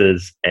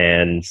Coinbases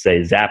and, say,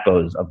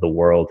 Zappos of the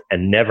world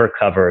and never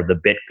cover the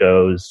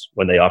BitGos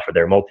when they offer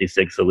their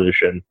multi-sig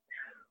solution,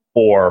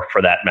 or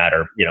for that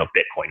matter,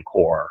 Bitcoin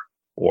Core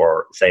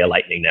or, say, a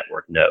Lightning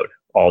Network node,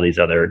 all these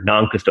other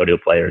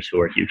non-custodial players who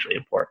are hugely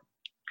important.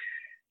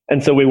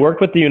 And so we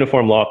worked with the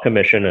Uniform Law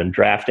Commission on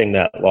drafting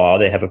that law.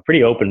 They have a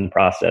pretty open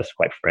process,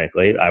 quite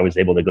frankly. I was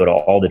able to go to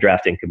all the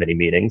drafting committee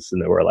meetings,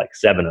 and there were like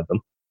 7 of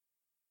them.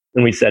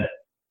 And we said,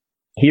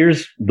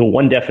 here's the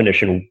one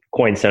definition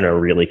Coin Center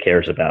really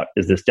cares about,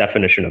 is this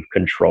definition of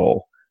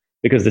control.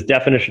 because the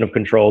definition of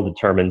control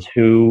determines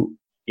who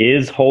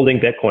is holding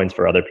Bitcoins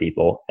for other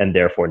people and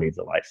therefore needs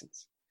a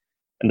license.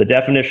 And the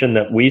definition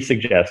that we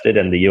suggested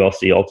and the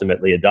ULC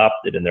ultimately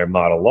adopted in their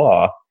model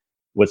law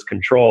was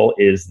control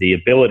is the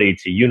ability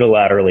to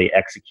unilaterally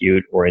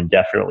execute or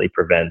indefinitely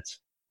prevent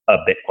a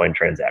Bitcoin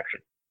transaction.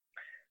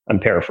 I'm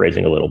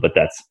paraphrasing a little, but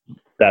that's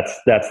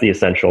the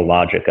essential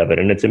logic of it.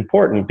 And it's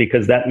important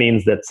because that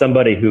means that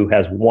somebody who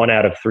has 1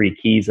 out of 3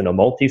 keys in a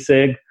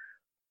multisig,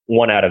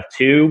 1 out of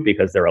 2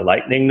 because they're a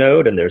Lightning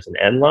node and there's an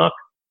N-lock,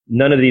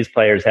 none of these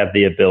players have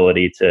the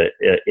ability to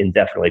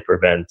indefinitely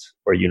prevent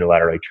or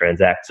unilaterally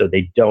transact. So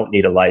they don't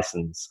need a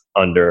license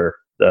under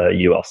the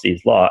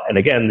ULC's law. And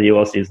again, the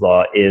ULC's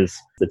law is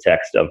the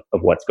text of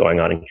what's going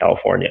on in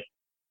California.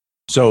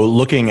 So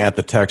looking at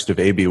the text of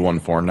AB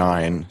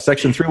 149,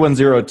 section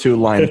 3102,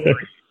 line 3,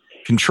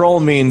 control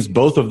means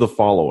both of the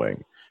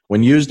following.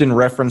 When used in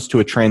reference to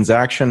a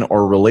transaction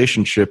or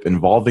relationship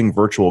involving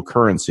virtual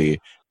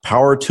currency,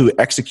 power to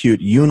execute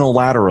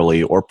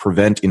unilaterally or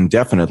prevent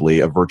indefinitely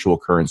a virtual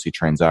currency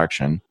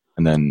transaction.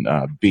 And then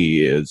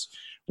B is,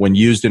 when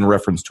used in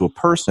reference to a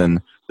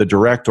person, the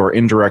direct or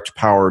indirect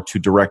power to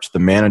direct the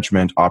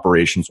management,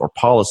 operations, or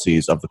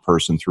policies of the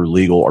person through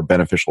legal or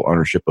beneficial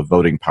ownership of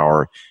voting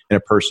power in a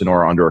person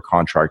or under a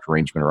contract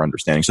arrangement or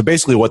understanding. So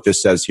basically what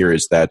this says here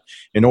is that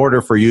in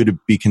order for you to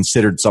be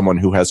considered someone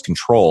who has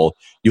control,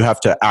 you have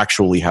to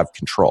actually have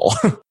control.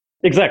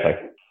 Exactly.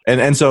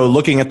 And so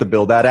looking at the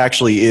bill, that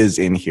actually is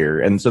in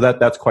here. And so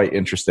that's quite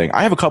interesting.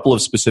 I have a couple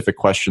of specific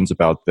questions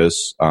about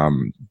this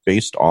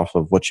based off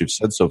of what you've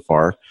said so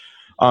far.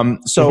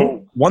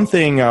 One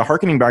thing,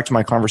 hearkening back to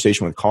my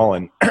conversation with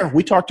Colin,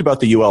 we talked about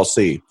the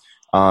ULC,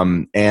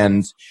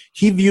 and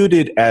he viewed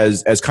it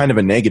as kind of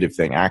a negative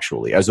thing,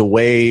 actually, as a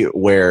way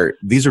where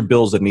these are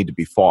bills that need to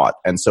be fought.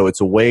 And so it's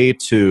a way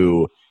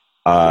to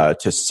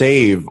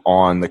save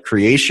on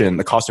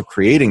the cost of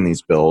creating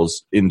these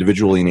bills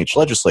individually in each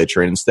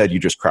legislature. And instead, you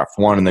just craft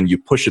one and then you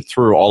push it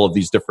through all of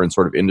these different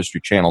sort of industry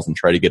channels and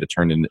try to get it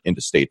turned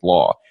into state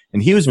law.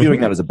 And he was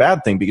viewing that as a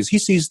bad thing because he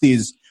sees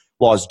these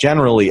laws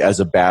generally as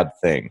a bad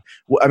thing.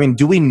 I mean,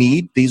 do we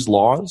need these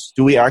laws?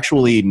 Do we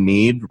actually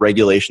need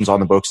regulations on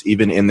the books,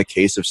 even in the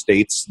case of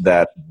states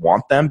that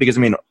want them? Because,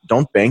 I mean,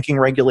 don't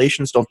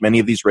many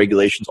of these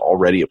regulations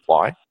already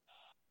apply?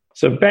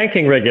 So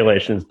banking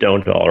regulations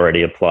don't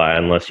already apply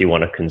unless you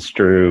want to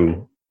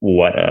construe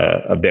what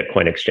a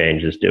Bitcoin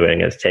exchange is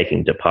doing as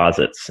taking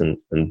deposits. And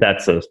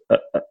that's a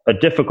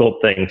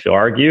difficult thing to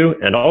argue.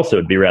 And also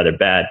it'd be rather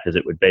bad because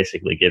it would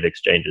basically give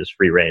exchanges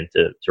free rein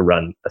to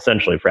run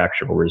essentially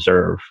fractional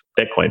reserve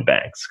Bitcoin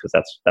banks, because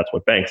that's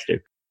what banks do.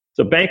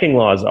 So banking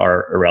laws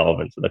are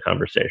irrelevant to the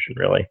conversation,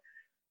 really.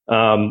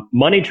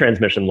 Money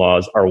transmission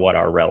laws are what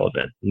are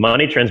relevant.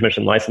 Money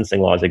transmission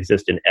licensing laws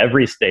exist in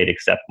every state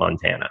except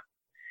Montana.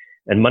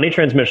 And money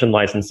transmission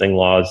licensing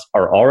laws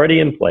are already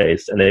in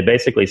place, and they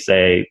basically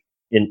say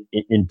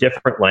in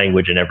different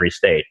language in every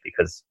state,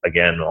 because,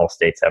 again, all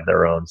states have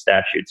their own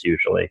statutes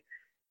usually.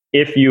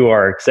 If you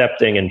are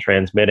accepting and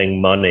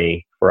transmitting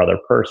money for other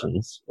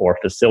persons or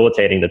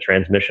facilitating the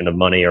transmission of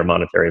money or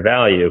monetary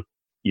value,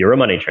 you're a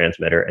money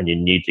transmitter and you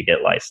need to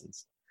get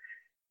licensed.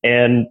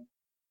 And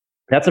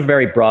that's a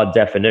very broad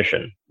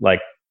definition.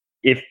 Like,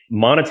 if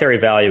monetary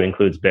value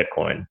includes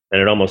Bitcoin,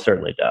 and it almost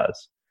certainly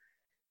does,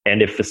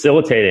 and if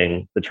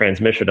facilitating the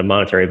transmission of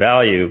monetary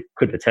value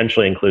could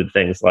potentially include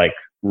things like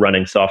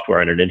running software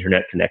on an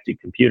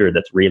internet-connected computer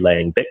that's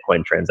relaying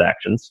Bitcoin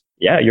transactions,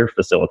 yeah, you're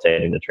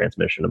facilitating the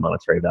transmission of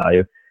monetary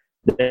value.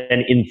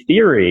 Then in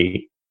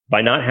theory,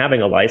 by not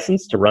having a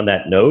license to run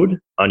that node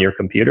on your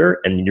computer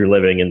and you're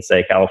living in,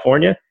 say,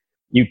 California,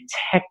 you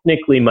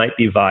technically might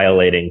be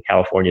violating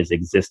California's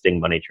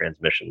existing money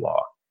transmission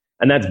law.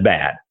 And that's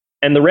bad.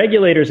 And the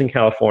regulators in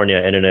California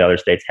and in other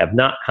states have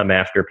not come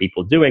after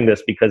people doing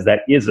this because that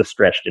is a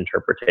stretched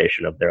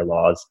interpretation of their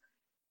laws.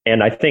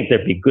 And I think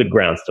there'd be good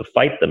grounds to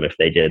fight them if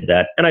they did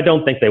that. And I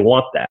don't think they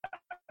want that.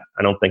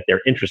 I don't think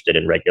they're interested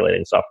in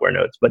regulating software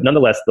nodes. But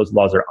nonetheless, those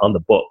laws are on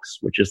the books,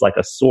 which is like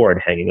a sword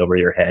hanging over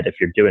your head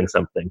if you're doing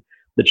something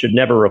that should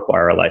never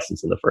require a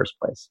license in the first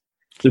place.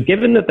 So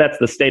given that that's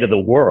the state of the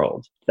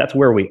world, that's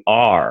where we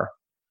are,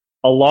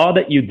 a law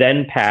that you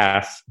then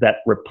pass that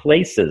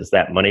replaces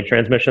that money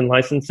transmission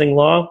licensing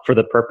law for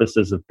the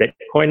purposes of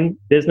Bitcoin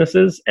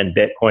businesses and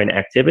Bitcoin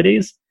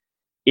activities,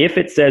 if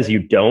it says you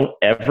don't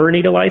ever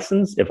need a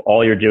license, if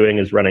all you're doing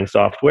is running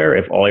software,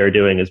 if all you're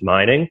doing is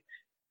mining,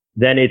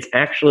 then it's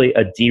actually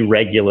a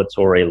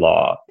deregulatory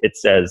law. It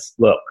says,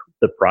 look,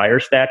 the prior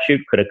statute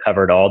could have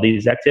covered all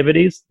these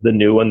activities. The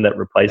new one that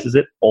replaces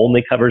it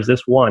only covers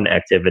this one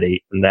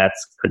activity, and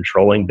that's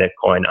controlling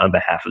Bitcoin on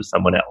behalf of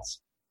someone else.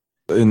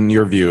 In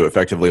your view,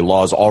 effectively,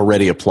 laws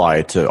already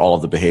apply to all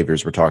of the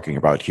behaviors we're talking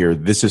about here.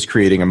 This is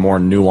creating a more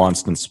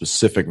nuanced and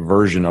specific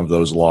version of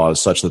those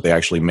laws such that they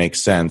actually make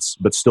sense,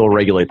 but still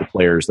regulate the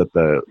players that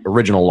the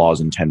original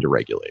laws intend to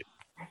regulate.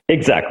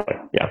 Exactly,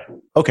 yeah.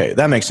 Okay,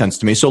 that makes sense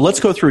to me. So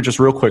let's go through just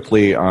real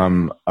quickly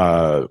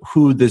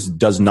who this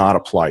does not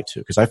apply to,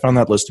 because I found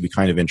that list to be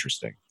kind of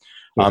interesting.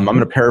 I'm going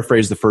to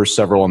paraphrase the first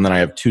several, and then I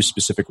have two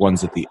specific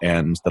ones at the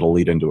end that'll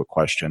lead into a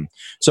question.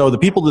 So the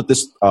people that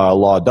this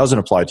law doesn't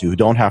apply to, who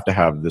don't have to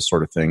have this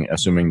sort of thing,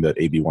 assuming that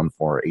AB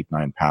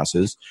 1489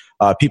 passes,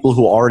 people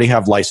who already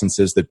have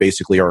licenses that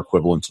basically are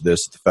equivalent to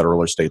this at the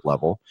federal or state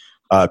level,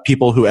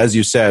 people who, as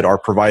you said, are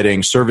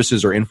providing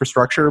services or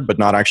infrastructure, but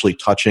not actually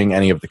touching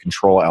any of the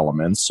control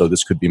elements. So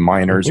this could be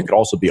miners. It could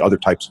also be other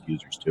types of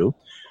users too.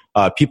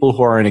 People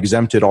who are in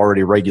exempted,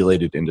 already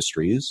regulated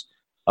industries.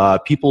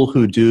 People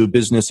who do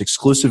business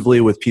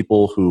exclusively with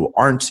people who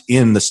aren't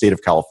in the state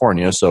of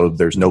California. So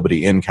there's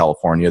nobody in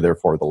California,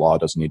 therefore the law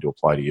doesn't need to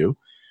apply to you.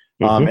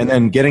 And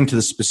then getting to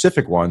the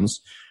specific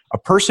ones, a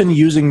person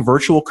using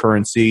virtual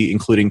currency,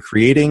 including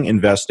creating,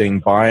 investing,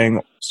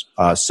 buying,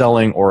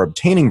 selling, or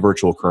obtaining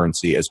virtual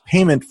currency as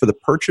payment for the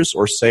purchase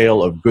or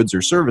sale of goods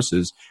or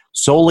services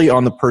solely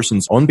on the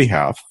person's own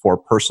behalf for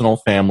personal,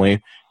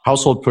 family,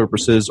 household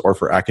purposes, or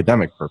for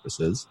academic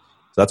purposes.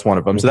 So that's one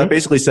of them. So that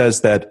basically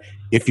says that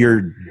if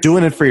you're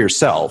doing it for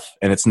yourself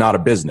and it's not a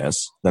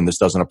business, then this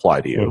doesn't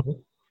apply to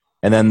you.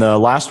 And then the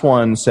last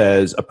one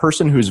says a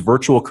person whose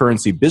virtual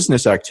currency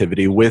business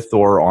activity with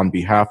or on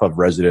behalf of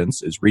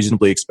residents is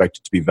reasonably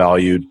expected to be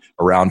valued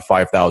around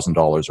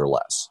 $5,000 or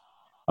less.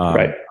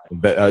 Right.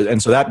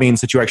 And so that means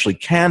that you actually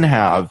can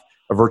have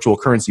a virtual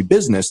currency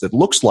business that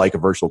looks like a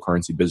virtual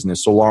currency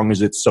business so long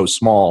as it's so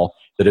small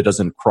that it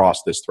doesn't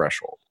cross this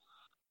threshold.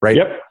 Right?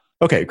 Yep.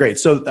 Okay, great.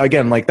 So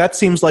again, like that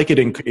seems like it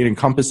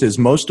encompasses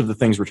most of the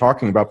things we're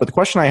talking about. But the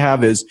question I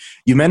have is,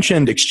 you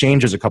mentioned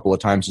exchanges a couple of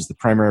times as the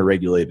primary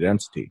regulated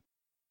entity.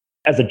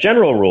 As a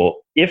general rule,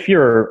 if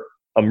you're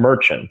a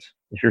merchant,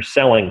 if you're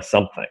selling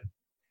something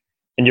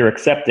and you're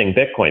accepting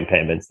Bitcoin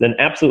payments, then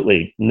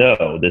absolutely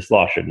no, this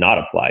law should not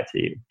apply to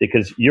you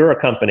because you're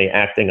a company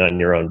acting on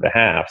your own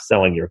behalf,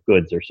 selling your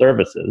goods or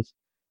services,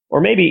 or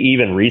maybe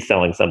even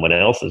reselling someone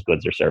else's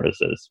goods or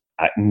services.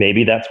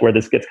 Maybe that's where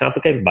this gets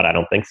complicated, but I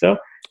don't think so.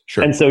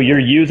 Sure. And so you're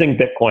using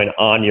Bitcoin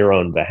on your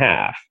own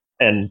behalf,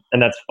 and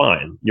that's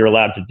fine. You're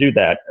allowed to do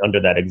that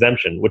under that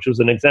exemption, which was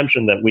an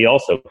exemption that we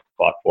also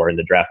fought for in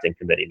the drafting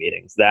committee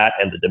meetings. That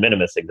and the de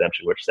minimis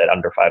exemption, which said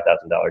under $5,000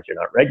 you're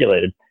not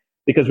regulated,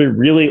 because we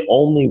really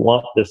only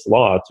want this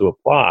law to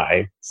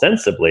apply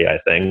sensibly, I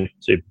think,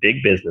 to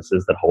big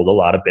businesses that hold a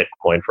lot of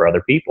Bitcoin for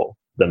other people,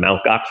 the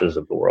Mt. Goxes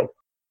of the world.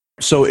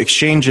 So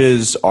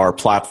exchanges are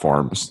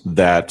platforms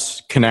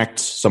that connect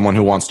someone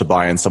who wants to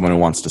buy and someone who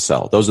wants to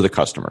sell. Those are the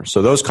customers.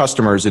 So those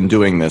customers in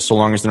doing this, so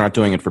long as they're not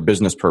doing it for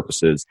business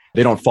purposes,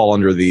 they don't fall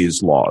under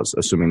these laws,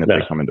 assuming that they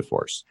come into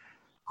force.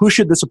 Who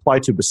should this apply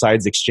to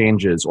besides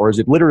exchanges, or is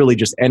it literally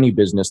just any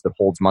business that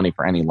holds money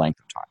for any length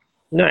of time?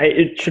 No,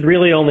 it should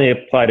really only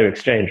apply to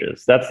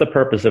exchanges. That's the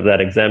purpose of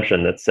that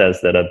exemption that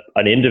says that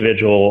an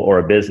individual or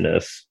a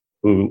business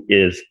who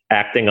is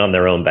acting on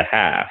their own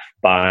behalf,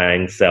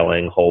 buying,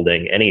 selling,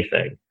 holding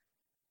anything,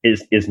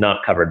 is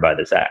not covered by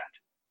this act.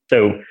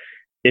 So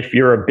if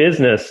you're a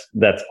business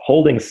that's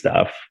holding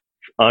stuff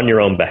on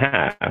your own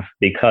behalf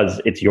because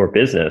it's your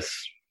business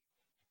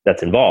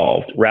that's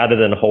involved, rather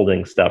than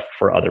holding stuff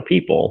for other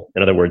people,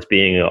 in other words,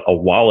 being a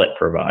wallet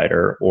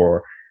provider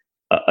or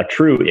a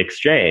true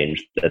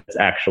exchange that's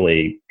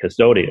actually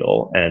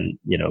custodial and,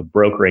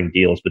 brokering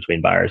deals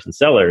between buyers and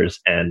sellers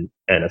and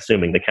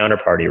assuming the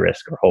counterparty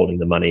risk or holding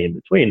the money in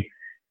between,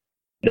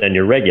 then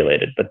you're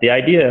regulated. But the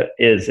idea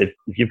is if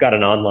you've got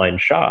an online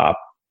shop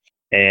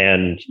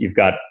and you've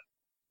got,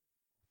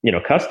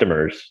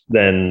 customers,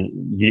 then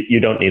you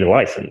don't need a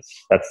license.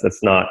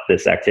 That's not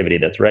this activity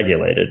that's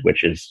regulated,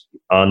 which is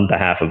on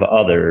behalf of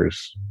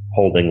others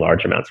holding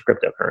large amounts of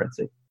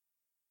cryptocurrency.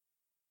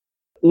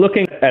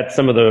 Looking at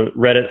some of the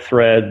Reddit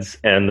threads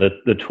and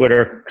the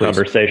Twitter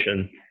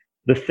conversation,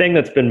 the thing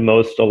that's been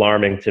most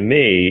alarming to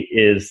me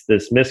is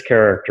this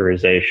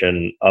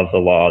mischaracterization of the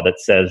law that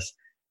says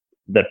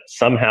that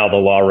somehow the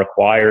law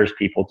requires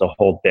people to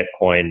hold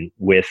Bitcoin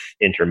with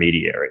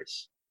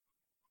intermediaries.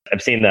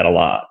 I've seen that a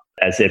lot,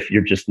 as if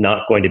you're just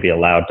not going to be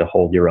allowed to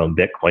hold your own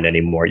Bitcoin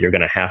anymore. You're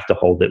going to have to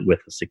hold it with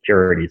a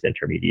securities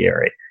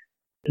intermediary.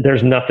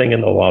 There's nothing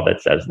in the law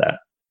that says that.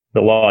 The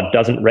law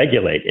doesn't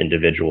regulate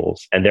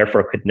individuals and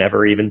therefore could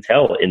never even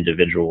tell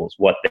individuals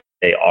what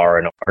they are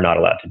and are not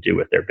allowed to do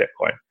with their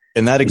Bitcoin.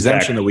 And that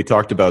exemption that we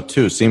talked about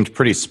too seemed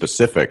pretty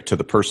specific to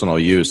the personal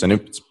use, and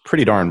it's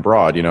pretty darn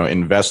broad.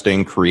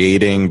 Investing,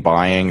 creating,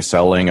 buying,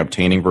 selling,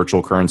 obtaining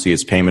virtual currency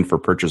as payment for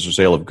purchase or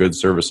sale of goods,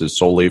 services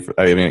solely.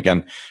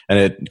 And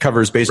it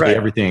covers basically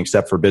everything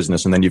except for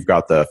business. And then you've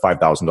got the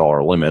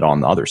 $5,000 limit on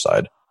the other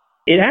side.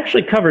 It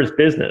actually covers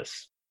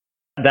business.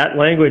 That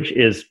language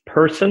is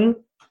person.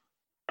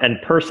 And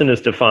person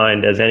is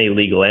defined as any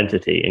legal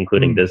entity,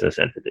 including business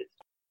entities.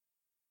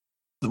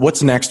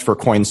 What's next for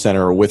Coin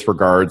Center with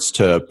regards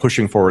to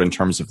pushing forward in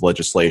terms of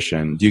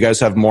legislation? Do you guys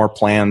have more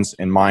plans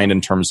in mind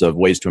in terms of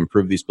ways to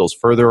improve these bills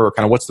further, or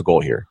kind of what's the goal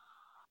here?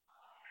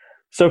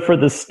 So for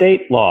the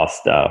state law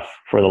stuff,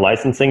 for the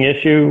licensing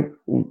issue,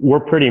 we're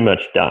pretty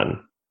much done.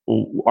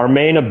 Our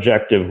main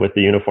objective with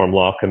the Uniform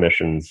Law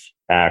Commissions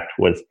Act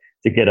was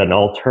to get an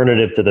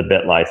alternative to the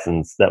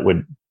BitLicense that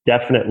would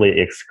definitely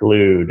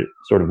exclude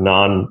sort of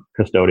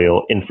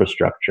non-custodial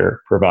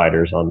infrastructure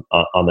providers on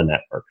the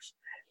networks,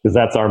 because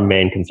that's our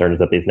main concern, is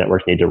that these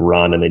networks need to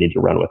run, and they need to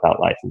run without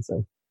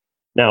licensing.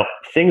 Now,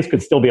 things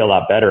could still be a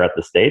lot better at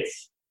the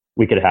states.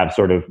 We could have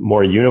sort of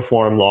more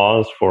uniform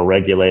laws for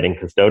regulating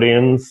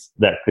custodians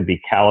that could be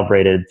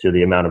calibrated to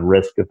the amount of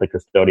risk that the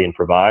custodian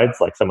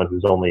provides. Like someone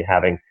who's only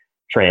having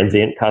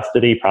transient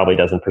custody probably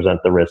doesn't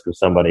present the risk of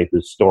somebody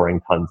who's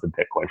storing tons of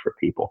Bitcoin for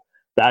people.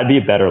 That'd be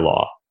a better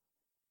law.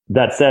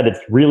 That said, it's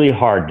really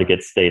hard to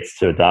get states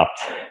to adopt,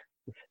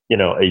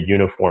 a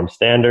uniform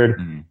standard.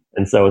 Mm-hmm.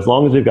 And so as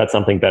long as we've got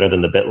something better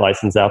than the bit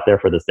license out there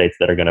for the states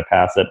that are going to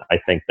pass it, I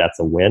think that's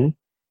a win.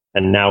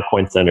 And now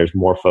Coin Center is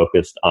more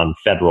focused on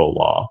federal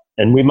law.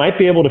 And we might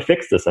be able to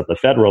fix this at the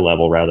federal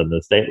level rather than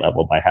the state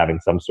level by having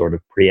some sort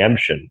of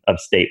preemption of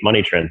state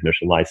money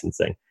transmission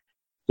licensing.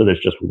 So there's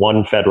just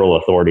one federal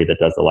authority that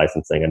does the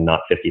licensing and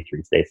not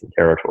 53 states and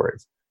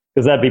territories.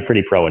 Because that'd be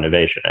pretty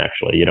pro-innovation,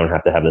 actually. You don't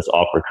have to have this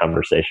awkward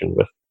conversation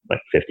with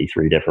like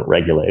 53 different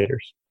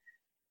regulators.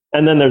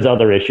 And then there's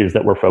other issues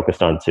that we're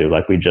focused on too.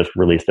 Like we just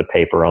released a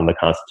paper on the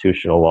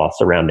constitutional law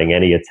surrounding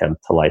any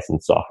attempt to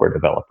license software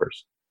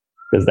developers.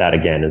 Because that,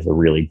 again, is a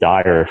really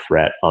dire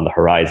threat on the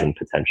horizon,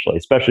 potentially,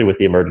 especially with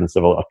the emergence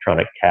of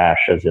electronic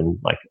cash, as in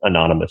like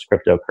anonymous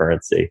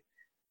cryptocurrency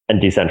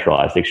and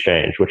decentralized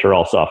exchange, which are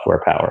all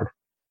software powered.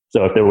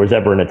 So if there was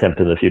ever an attempt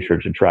in the future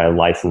to try to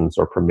license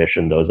or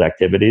permission those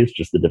activities,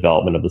 just the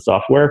development of the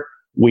software,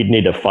 we'd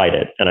need to fight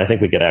it. And I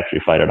think we could actually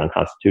fight it on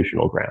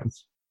constitutional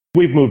grounds.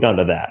 We've moved on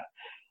to that.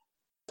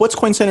 What's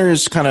Coin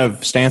Center's kind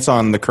of stance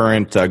on the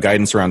current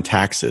guidance around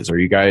taxes? Are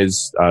you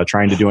guys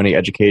trying to do any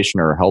education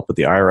or help with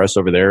the IRS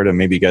over there to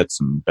maybe get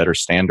some better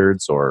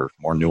standards or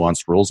more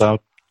nuanced rules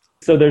out?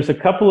 So there's a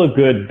couple of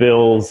good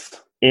bills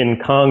in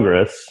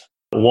Congress.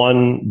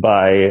 One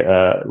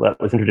that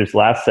was introduced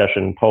last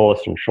session, Polis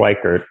and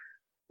Schweikert,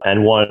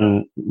 and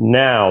one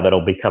now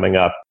that'll be coming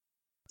up,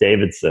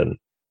 Davidson.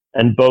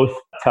 And both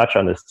touch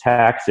on this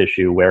tax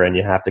issue wherein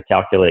you have to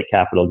calculate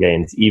capital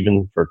gains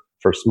even for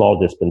small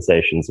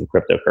dispensations of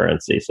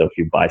cryptocurrency. So if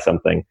you buy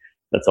something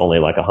that's only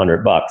like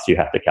 $100, you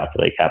have to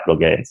calculate capital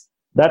gains.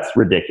 That's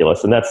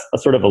ridiculous. And that's a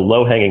sort of a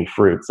low-hanging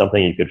fruit,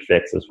 something you could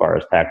fix as far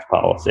as tax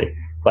policy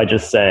by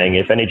just saying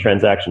if any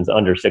transaction's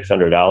under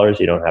 $600,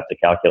 you don't have to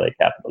calculate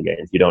capital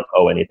gains. You don't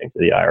owe anything to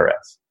the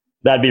IRS.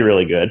 That'd be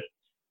really good.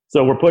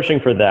 So we're pushing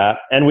for that.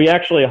 And we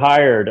actually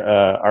hired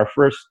our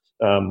first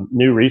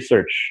new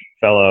research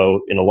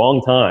fellow in a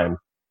long time,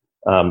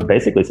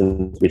 basically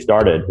since we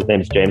started. His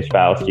name is James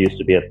Faust. He used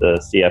to be at the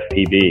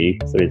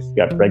CFPB, so he's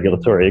got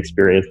regulatory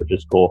experience, which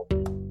is cool.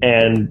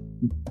 And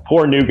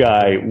poor new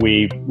guy,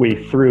 we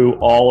threw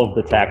all of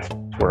the tax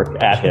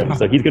work at him.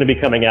 So he's going to be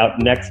coming out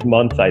next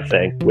month, I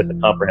think, with a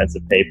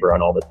comprehensive paper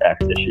on all the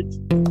tax issues.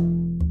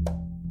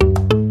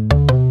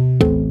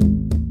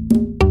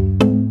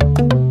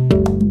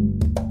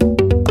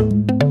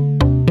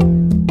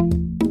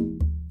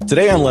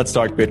 Today on Let's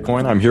Talk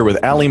Bitcoin, I'm here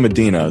with Ali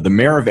Medina, the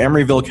mayor of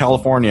Emeryville,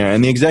 California,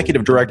 and the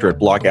executive director at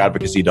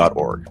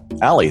blockadvocacy.org.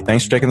 Ali,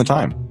 thanks for taking the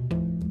time.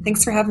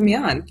 Thanks for having me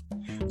on.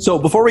 So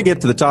before we get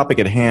to the topic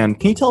at hand,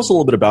 can you tell us a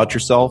little bit about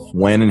yourself,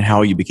 when and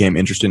how you became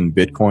interested in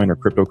Bitcoin or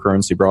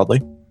cryptocurrency broadly?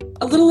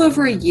 A little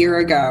over a year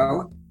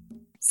ago,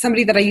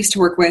 somebody that I used to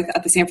work with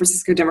at the San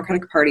Francisco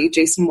Democratic Party,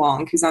 Jason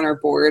Wong, who's on our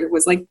board,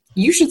 was like,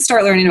 you should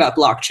start learning about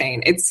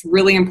blockchain. It's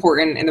really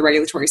important in the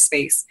regulatory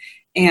space,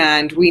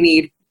 and we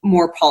need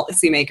more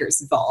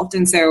policymakers involved.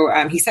 And so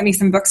he sent me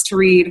some books to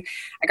read.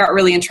 I got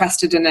really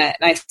interested in it,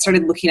 and I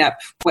started looking up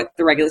what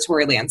the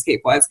regulatory landscape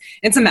was.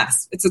 It's a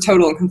mess. It's a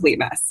total and complete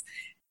mess.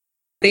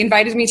 They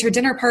invited me to a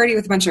dinner party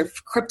with a bunch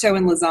of crypto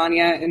and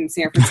lasagna in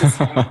San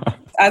Francisco,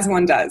 as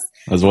one does.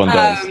 As one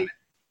does.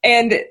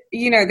 And,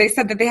 they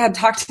said that they had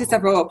talked to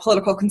several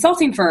political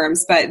consulting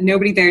firms, but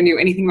nobody there knew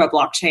anything about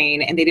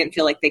blockchain, and they didn't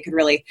feel like they could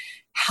really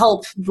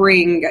help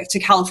bring to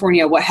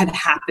California what had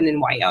happened in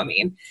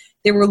Wyoming.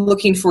 They were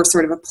looking for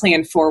sort of a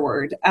plan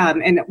forward.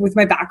 And with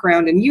my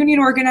background in union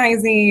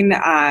organizing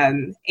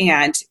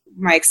and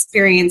my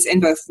experience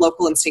in both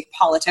local and state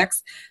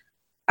politics,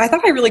 I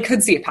thought I really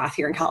could see a path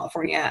here in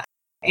California.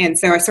 And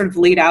so I sort of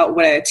laid out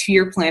what a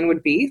 2-year plan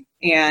would be.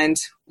 And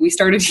we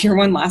started year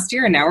 1 last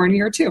year, and now we're in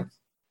year 2.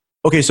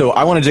 Okay, so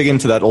I want to dig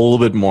into that a little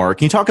bit more.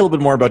 Can you talk a little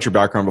bit more about your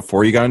background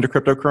before you got into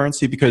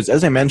cryptocurrency? Because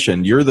as I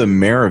mentioned, you're the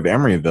mayor of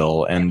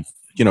Emeryville, and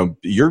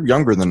you're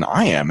younger than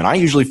I am, and I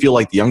usually feel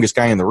like the youngest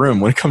guy in the room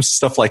when it comes to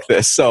stuff like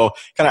this. So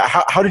kind of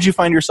how did you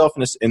find yourself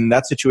in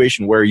that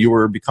situation where you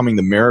were becoming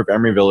the mayor of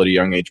Emeryville at a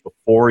young age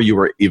before you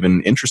were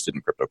even interested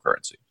in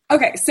cryptocurrency?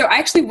 Okay, so I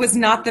actually was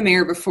not the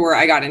mayor before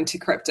I got into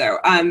crypto.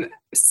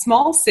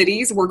 Small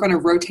cities work on a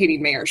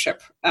rotating mayorship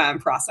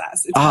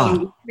process. It's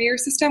called a mayor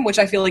system, which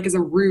I feel like is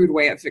a rude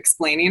way of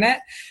explaining it.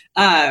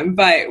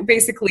 But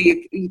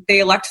basically, they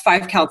elect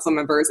 5 council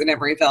members in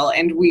Emeryville,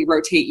 and we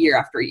rotate year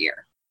after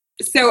year.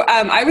 So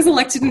I was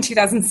elected in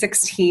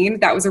 2016.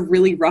 That was a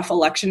really rough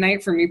election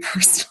night for me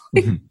personally.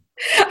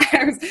 Mm-hmm.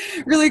 I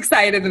was really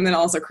excited and then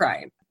also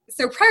crying.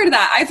 So prior to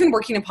that, I've been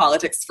working in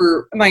politics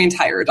for my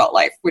entire adult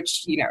life,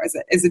 which,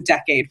 is a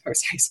decade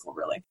post high school,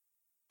 really.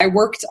 I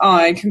worked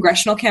on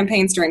congressional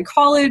campaigns during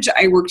college.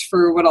 I worked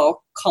for what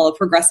I'll call a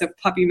progressive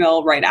puppy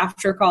mill right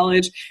after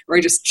college, where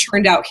I just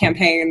churned out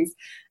campaigns.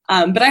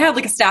 But I had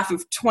a staff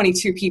of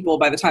 22 people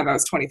by the time I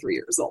was 23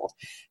 years old.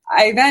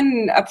 I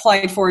then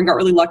applied for and got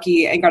really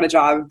lucky and got a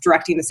job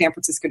directing the San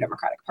Francisco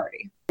Democratic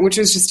Party, which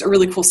was just a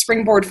really cool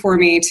springboard for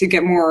me to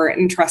get more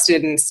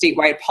interested in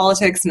statewide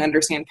politics and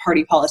understand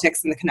party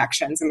politics and the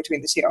connections in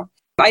between the two.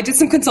 I did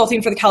some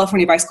consulting for the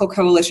California Bicycle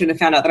Coalition and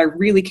found out that I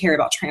really care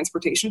about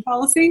transportation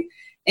policy,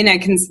 and I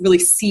can really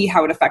see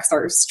how it affects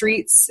our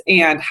streets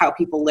and how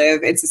people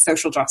live. It's a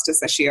social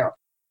justice issue.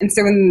 And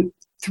so when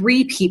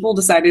 3 people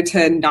decided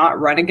to not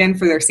run again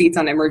for their seats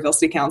on Emeryville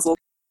City Council,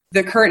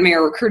 the current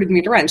mayor recruited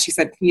me to run. She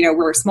said,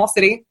 we're a small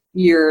city,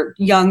 you're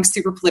young,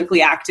 super politically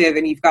active,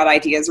 and you've got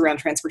ideas around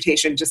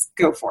transportation, just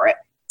go for it.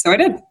 So I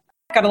did.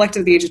 I got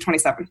elected at the age of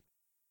 27.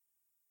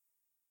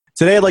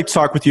 Today, I'd like to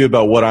talk with you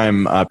about what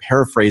I'm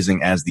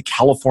paraphrasing as the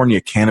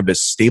California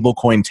Cannabis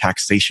Stablecoin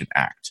Taxation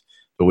Act,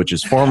 which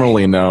is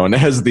formerly known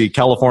as the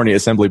California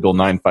Assembly Bill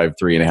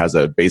 953, and it has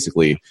a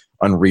basically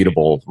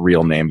unreadable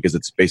real name because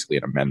it's basically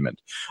an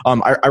amendment.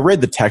 I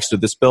read the text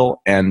of this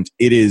bill, and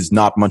it is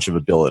not much of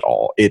a bill at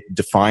all. It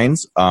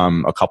defines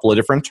a couple of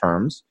different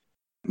terms.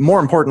 More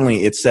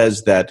importantly, it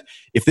says that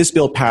if this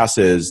bill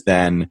passes,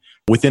 then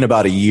within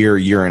about a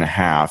year and a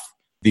half,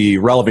 the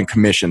relevant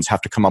commissions have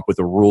to come up with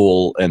a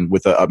rule and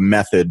with a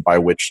method by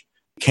which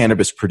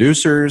cannabis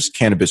producers,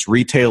 cannabis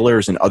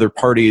retailers, and other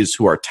parties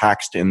who are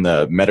taxed in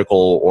the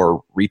medical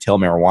or retail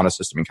marijuana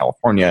system in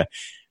California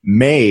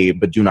may,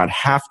 but do not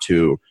have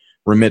to,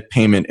 remit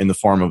payment in the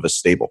form of a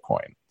stable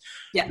coin.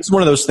 Yeah. It's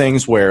one of those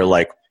things where,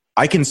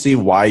 I can see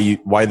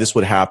why this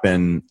would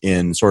happen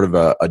in sort of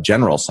a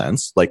general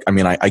sense.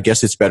 I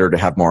guess it's better to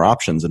have more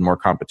options and more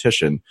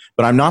competition,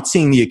 but I'm not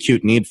seeing the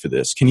acute need for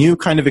this. Can you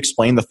kind of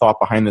explain the thought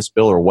behind this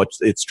bill or what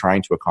it's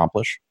trying to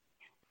accomplish?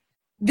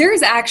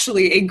 There's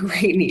actually a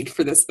great need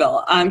for this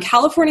bill.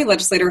 California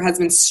legislator has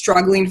been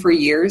struggling for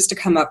years to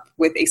come up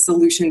with a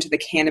solution to the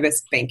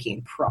cannabis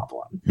banking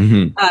problem.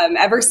 Mm-hmm.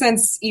 Ever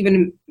since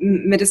even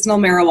medicinal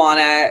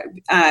marijuana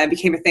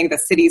became a thing that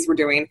cities were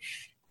doing,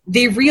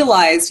 they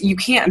realized you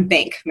can't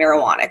bank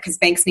marijuana because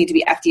banks need to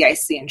be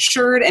FDIC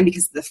insured, and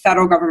because the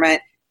federal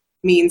government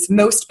means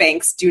most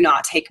banks do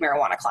not take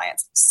marijuana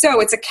clients. So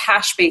it's a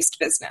cash-based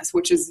business,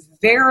 which is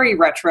very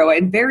retro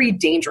and very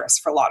dangerous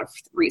for a lot of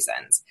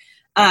reasons.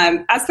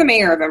 As the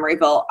mayor of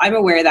Emeryville, I'm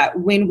aware that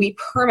when we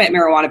permit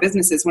marijuana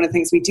businesses, one of the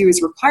things we do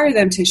is require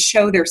them to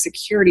show their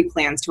security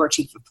plans to our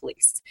chief of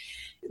police.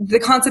 The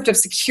concept of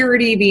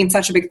security being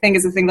such a big thing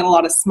is a thing that a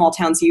lot of small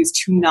towns use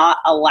to not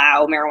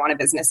allow marijuana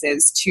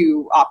businesses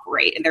to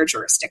operate in their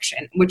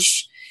jurisdiction,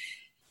 which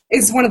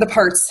is one of the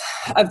parts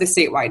of the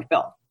statewide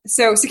bill.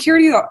 So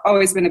security has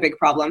always been a big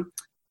problem.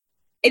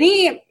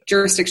 Any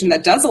jurisdiction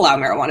that does allow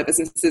marijuana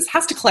businesses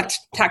has to collect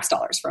tax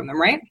dollars from them,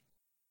 right?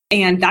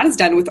 And that is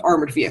done with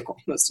armored vehicle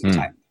most of the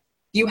time.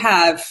 You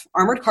have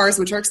armored cars,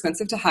 which are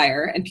expensive to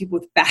hire, and people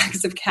with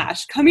bags of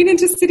cash coming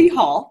into City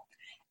Hall.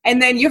 And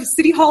then you have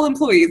City Hall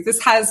employees.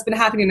 This has been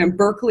happening in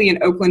Berkeley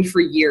and Oakland for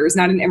years,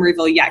 not in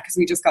Emeryville yet because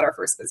we just got our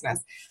first business.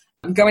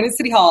 Going to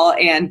City Hall,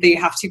 and they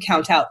have to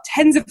count out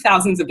tens of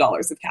thousands of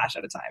dollars of cash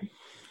at a time.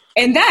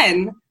 And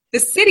then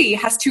the city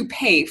has to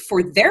pay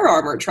for their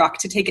armored truck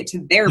to take it to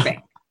their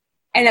bank.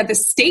 And at the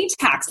state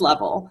tax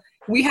level,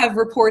 we have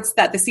reports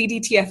that the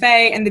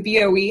CDTFA and the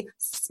BOE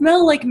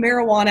smell like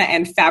marijuana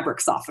and fabric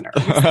softener.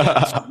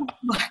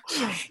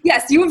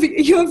 Yes, you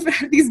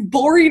have these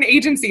boring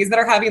agencies that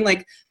are having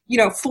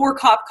 4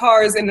 cop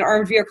cars and an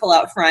armed vehicle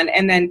out front,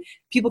 and then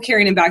people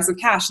carrying in bags of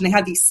cash, and they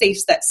have these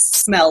safes that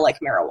smell like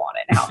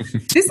marijuana. Now,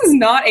 this is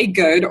not a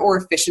good or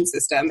efficient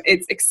system.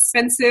 It's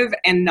expensive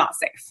and not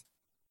safe.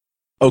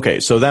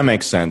 Okay, so that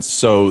makes sense.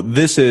 So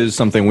this is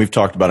something we've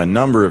talked about a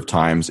number of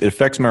times. It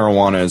affects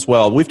marijuana as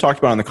well. We've talked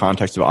about it in the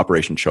context of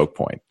Operation Choke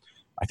Point.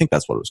 I think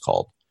that's what it was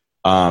called,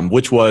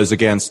 which was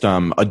against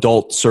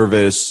adult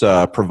service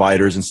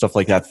providers and stuff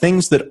like that.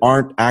 Things that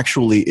aren't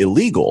actually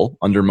illegal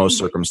under most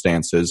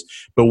circumstances,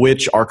 but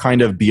which are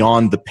kind of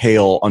beyond the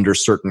pale under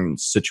certain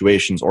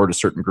situations or to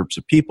certain groups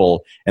of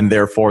people, and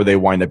therefore they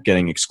wind up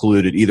getting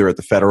excluded either at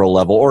the federal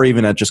level or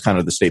even at just kind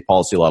of the state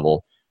policy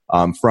level.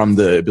 From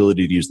the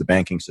ability to use the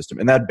banking system.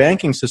 And that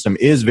banking system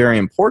is very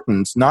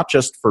important, not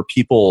just for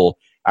people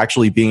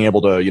actually being able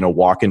to,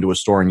 walk into a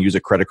store and use a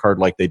credit card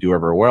like they do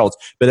everywhere else,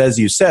 but as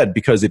you said,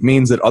 because it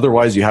means that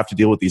otherwise you have to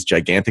deal with these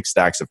gigantic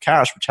stacks of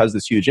cash, which has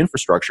this huge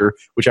infrastructure,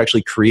 which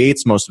actually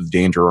creates most of the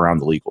danger around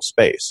the legal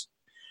space.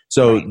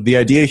 So The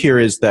idea here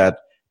is that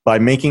by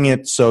making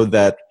it so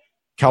that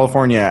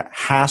California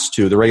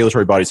the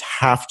regulatory bodies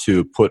have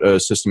to put a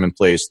system in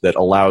place that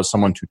allows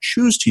someone to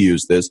choose to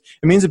use this.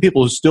 It means that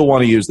people who still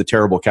want to use the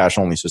terrible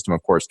cash-only system,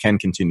 of course, can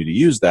continue to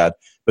use that,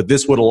 but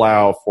this would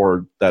allow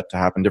for that to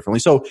happen differently.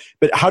 So,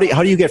 but how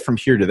do you get from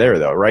here to there,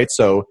 though, right?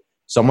 So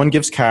someone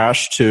gives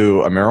cash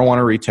to a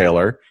marijuana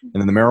retailer,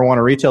 and then the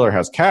marijuana retailer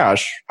has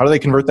cash. How do they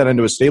convert that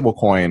into a stable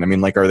coin? I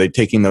mean, like, are they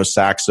taking those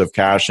sacks of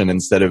cash and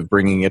instead of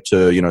bringing it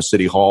to,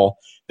 City Hall,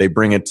 they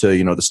bring it to,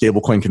 the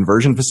stable coin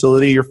conversion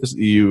facility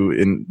you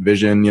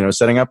envision,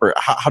 setting up? Or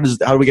how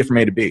do we get from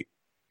A to B?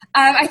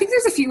 I think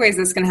there's a few ways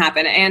this can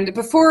happen. And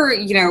before,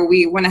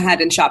 we went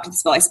ahead and shopped at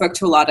this bill, I spoke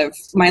to a lot of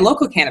my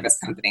local cannabis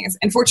companies.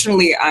 And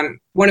fortunately,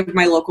 one of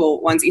my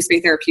local ones, East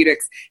Bay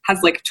Therapeutics, has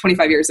like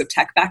 25 years of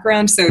tech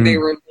background. So they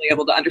were really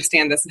able to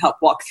understand this and help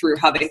walk through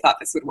how they thought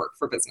this would work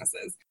for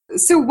businesses.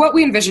 So what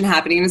we envision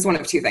happening is one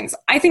of two things.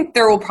 I think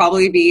there will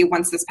probably be,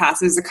 once this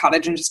passes, a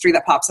cottage industry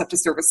that pops up to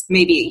service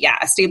maybe,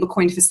 a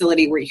stablecoin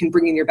facility where you can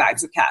bring in your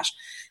bags of cash.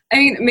 I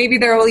mean, maybe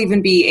there will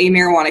even be a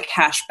marijuana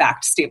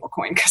cash-backed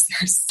stablecoin because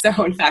there's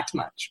so, in fact,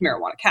 much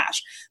marijuana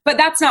cash. But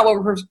that's not what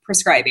we're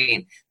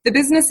prescribing. The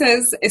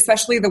businesses,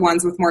 especially the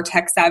ones with more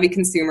tech-savvy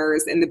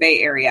consumers in the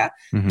Bay Area,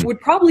 would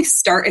probably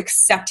start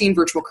accepting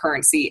virtual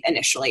currency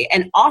initially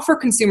and offer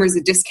consumers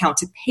a discount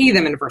to pay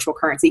them in virtual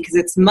currency because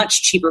it's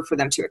much cheaper for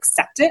them to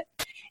accept it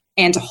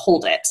and to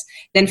hold it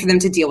than for them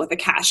to deal with the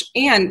cash.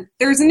 And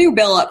there's a new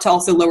bill up to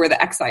also lower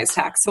the excise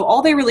tax. So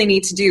all they really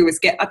need to do is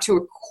get up to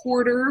a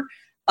quarter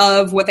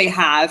of what they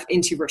have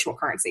into virtual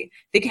currency.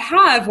 They could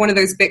have one of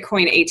those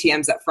Bitcoin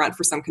ATMs up front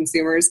for some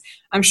consumers.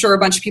 I'm sure a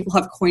bunch of people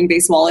have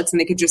Coinbase wallets and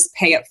they could just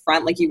pay up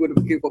front like you would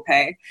with Google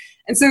Pay.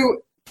 And so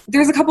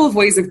there's a couple of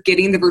ways of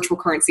getting the virtual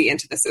currency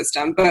into the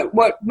system. But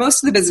what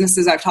most of the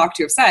businesses I've talked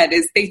to have said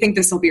is they think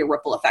this will be a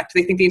ripple effect.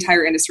 They think the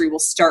entire industry will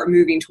start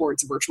moving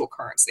towards virtual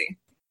currency.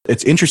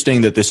 It's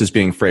interesting that this is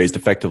being phrased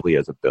effectively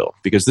as a bill,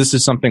 because this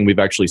is something we've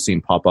actually seen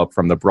pop up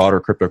from the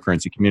broader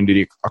cryptocurrency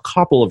community a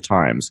couple of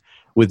times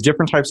with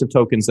different types of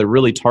tokens that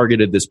really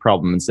targeted this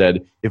problem and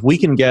said, if we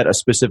can get a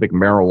specific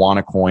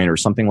marijuana coin or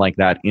something like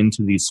that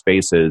into these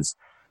spaces,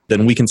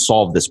 then we can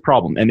solve this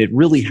problem. And it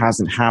really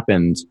hasn't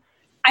happened.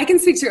 I can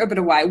speak to a bit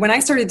of why. When I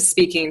started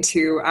speaking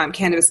to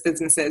cannabis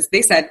businesses,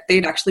 they said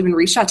they'd actually been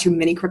reached out to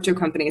many crypto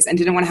companies and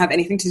didn't want to have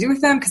anything to do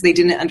with them because they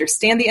didn't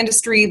understand the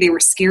industry. They were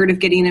scared of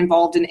getting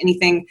involved in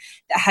anything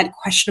that had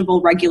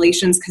questionable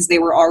regulations because they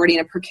were already in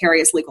a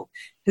precarious legal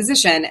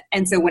position.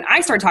 And so when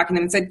I started talking to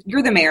them and said,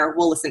 you're the mayor,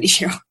 we'll listen to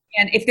you.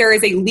 And if there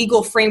is a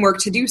legal framework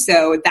to do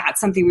so, that's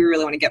something we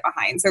really want to get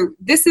behind. So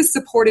this is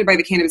supported by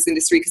the cannabis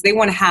industry because they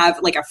want to have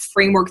like a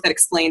framework that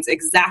explains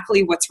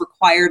exactly what's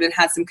required and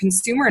has some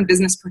consumer and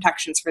business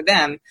protections for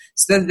them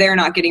so that they're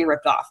not getting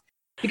ripped off.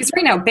 Because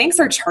right now, banks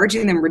are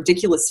charging them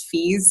ridiculous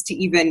fees to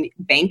even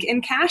bank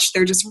in cash.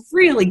 They're just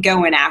really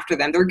going after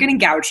them. They're getting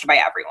gouged by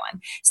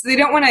everyone. So they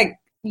don't want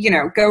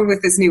to, go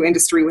with this new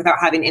industry without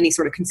having any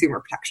sort of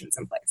consumer protections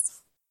in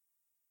place.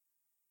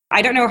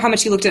 I don't know how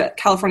much you looked at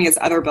California's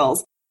other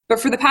bills, but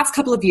for the past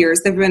couple of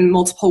years, there have been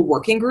multiple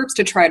working groups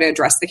to try to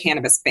address the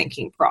cannabis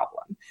banking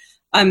problem.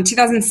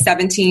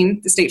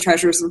 2017, the state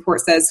treasurer's report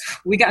says,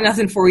 we got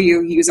nothing for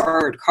you, use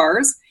armored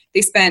cars.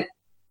 They spent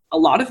a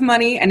lot of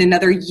money and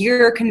another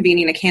year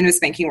convening a cannabis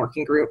banking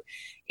working group.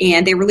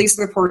 And they released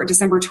the report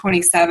December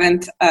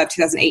 27th of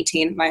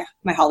 2018. My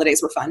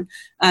holidays were fun.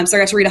 So I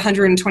got to read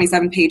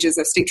 127 pages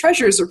of state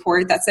treasurer's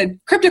report that said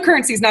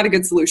cryptocurrency is not a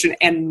good solution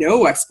and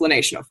no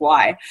explanation of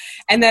why.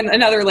 And then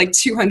another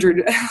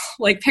 200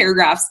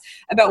 paragraphs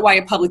about why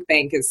a public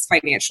bank is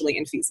financially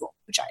infeasible,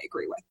 which I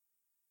agree with.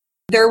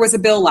 There was a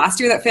bill last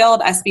year that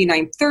failed, SB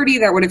 930,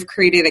 that would have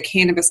created a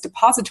cannabis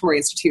depository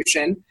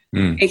institution,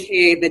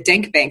 aka the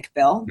Dank Bank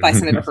bill by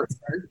Senator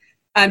Hertzberg.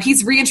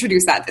 He's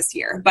reintroduced that this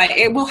year, but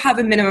it will have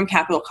a minimum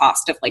capital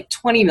cost of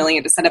 $20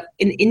 million to set up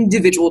an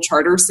individual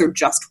charter, so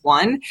just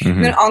one,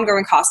 and an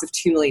ongoing cost of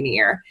 $2 million a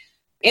year.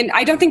 And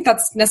I don't think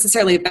that's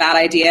necessarily a bad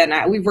idea.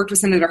 And we've worked with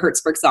Senator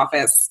Hertzberg's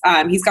office.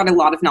 He's got a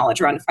lot of knowledge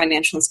around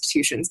financial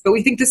institutions, but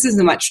we think this is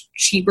a much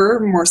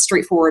cheaper, more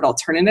straightforward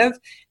alternative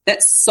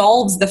that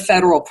solves the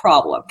federal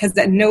problem. Because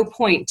at no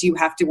point do you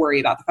have to worry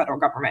about the federal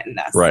government in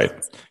this. Right.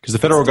 Because the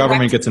federal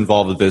government gets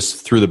involved with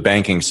this through the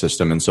banking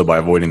system. And so by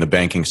avoiding the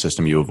banking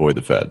system, you avoid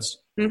the feds.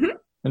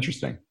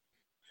 Interesting.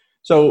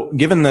 So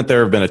given that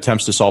there have been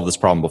attempts to solve this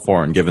problem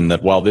before, and given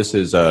that while this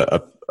is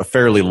a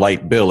fairly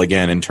light bill,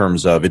 again, in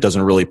terms of it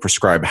doesn't really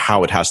prescribe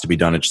how it has to be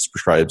done, it just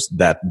prescribes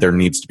that there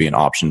needs to be an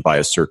option by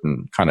a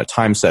certain kind of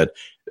time set.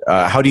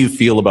 How do you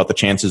feel about the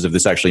chances of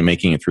this actually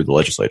making it through the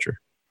legislature?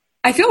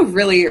 I feel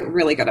really,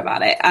 really good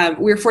about it.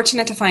 We were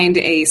fortunate to find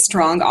a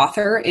strong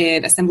author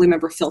in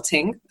Assemblymember Phil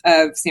Ting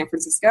of San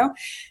Francisco.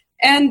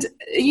 And,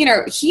 he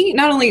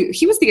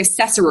was the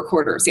assessor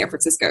recorder of San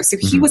Francisco. So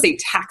he was a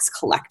tax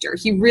collector.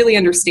 He really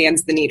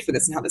understands the need for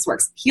this and how this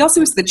works. He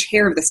also is the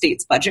chair of the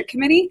state's budget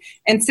committee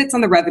and sits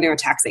on the revenue and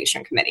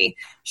taxation committee.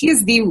 He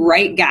is the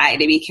right guy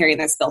to be carrying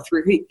this bill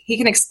through. He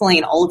can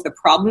explain all of the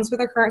problems with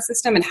our current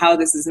system and how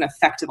this is an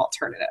effective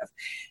alternative.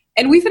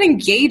 And we've been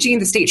engaging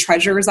the state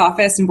treasurer's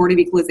office and Board of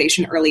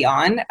Equalization early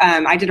on.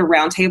 I did a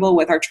roundtable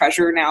with our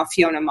treasurer now,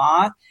 Fiona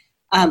Ma,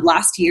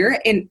 last year.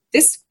 And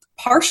this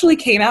partially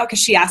came out because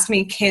she asked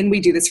me, can we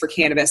do this for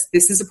cannabis?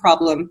 This is a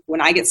problem.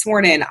 When I get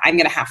sworn in, I'm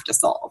going to have to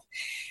solve.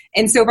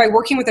 And so by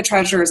working with the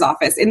treasurer's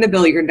office, in the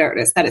bill, you'll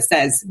notice that it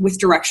says with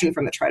direction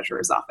from the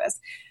treasurer's office.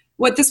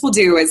 what this will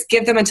do is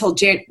give them until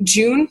June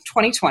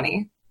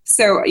 2020.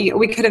 So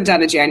we could have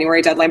done a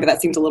January deadline, but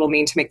that seemed a little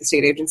mean to make the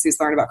state agencies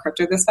learn about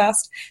crypto this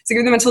fast. So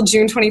give them until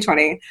June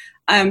 2020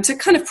 to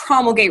kind of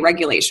promulgate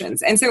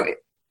regulations. And so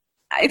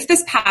if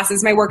this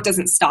passes, my work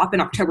doesn't stop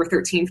in October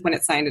 13th when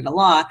it's signed into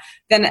law,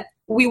 then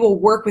we will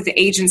work with the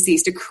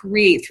agencies to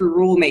create through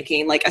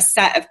rulemaking like a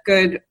set of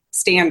good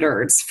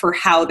standards for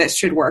how this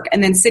should work.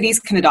 And then cities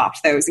can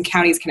adopt those and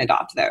counties can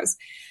adopt those.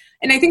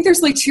 And I think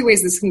there's like two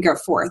ways this can go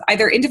forth.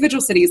 Either individual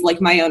cities like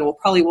my own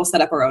will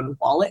set up our own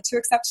wallet to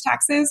accept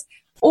taxes,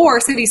 or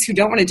cities who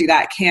don't want to do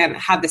that can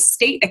have the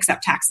state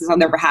accept taxes on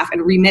their behalf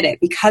and remit it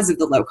because of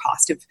the low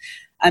cost of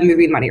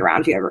moving money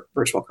around via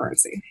virtual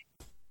currency.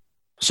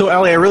 So,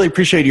 Ali, I really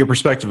appreciate your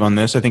perspective on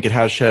this. I think it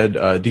has shed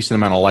a decent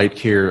amount of light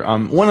here.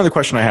 One other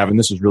question I have, and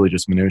this is really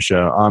just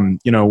minutia.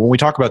 When we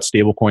talk about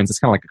stablecoins, it's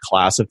kind of like a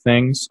class of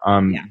things.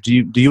 Do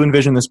you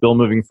envision this bill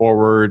moving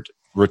forward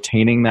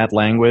retaining that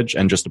language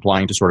and just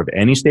applying to sort of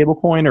any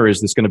stablecoin, or is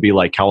this going to be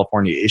like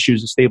California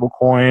issues a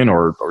stablecoin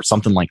or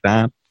something like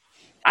that?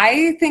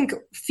 I think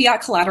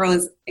fiat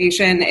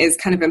collateralization is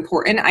kind of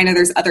important. I know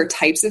there's other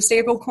types of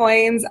stable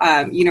coins,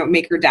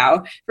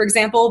 MakerDAO, for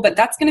example, but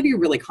that's going to be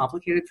really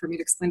complicated for me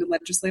to explain to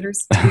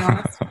legislators, to be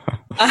honest.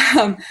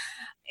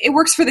 It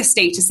works for the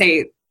state to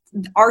say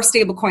our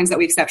stable coins that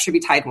we accept should be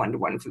tied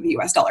one-to-one for the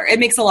US dollar. It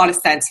makes a lot of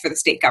sense for the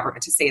state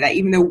government to say that,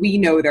 even though we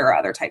know there are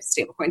other types of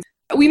stable coins.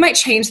 We might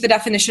change the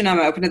definition. I'm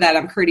open to that.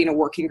 I'm creating a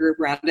working group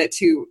around it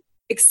to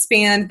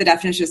expand the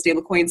definition of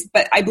stablecoins,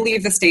 but I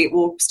believe the state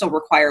will still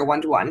require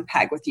one-to-one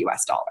peg with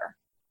US dollar.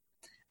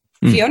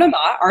 Fiona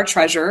Ma, our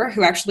treasurer,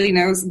 who actually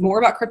knows more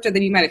about crypto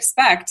than you might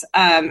expect,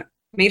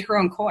 made her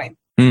own coin.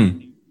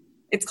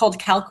 It's called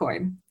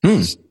CalCoin.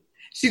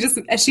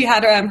 She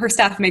had her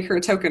staff make her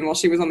a token while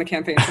she was on the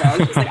campaign trail.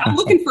 She was like, I'm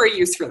looking for a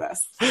use for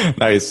this.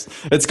 Nice.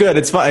 It's good.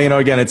 It's fun.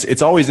 Again,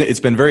 it's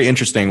been very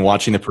interesting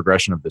watching the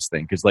progression of this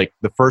thing, because like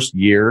the first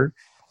year,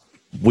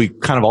 we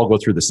kind of all go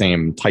through the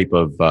same type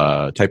of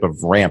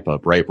ramp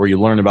up, right? Where you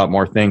learn about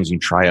more things, you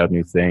try out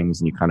new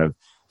things, and you kind of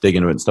dig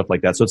into it and stuff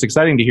like that. So it's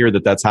exciting to hear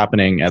that that's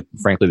happening at,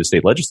 frankly, the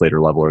state legislator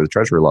level or the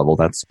treasurer level.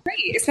 That's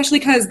great, especially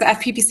because the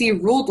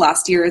FPPC ruled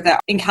last year that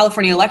in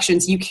California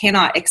elections, you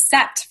cannot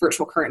accept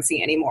virtual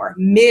currency anymore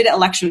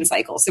mid-election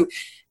cycle. So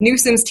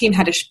Newsom's team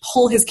had to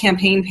pull his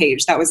campaign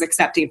page that was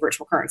accepting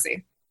virtual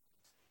currency.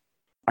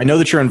 I know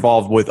that you're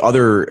involved with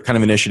other kind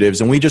of initiatives,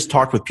 and we just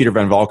talked with Peter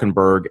Van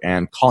Valkenburg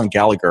and Colin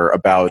Gallagher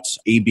about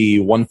AB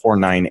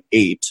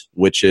 1498,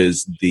 which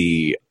is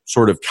the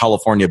sort of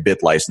California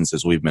bit license,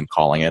 as we've been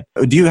calling it.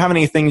 Do you have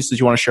any things that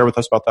you want to share with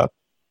us about that?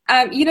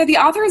 The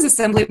author is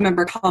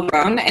Assemblymember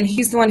Calderon, and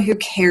he's the one who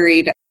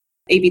carried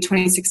AB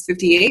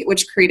 2658,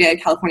 which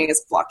created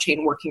California's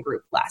blockchain working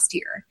group last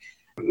year.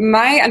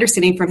 My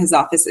understanding from his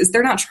office is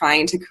they're not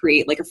trying to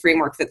create like a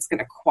framework that's going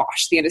to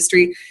quash the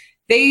industry.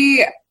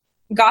 They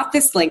got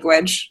this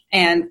language,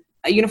 and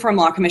a uniform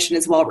law commission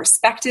is well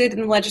respected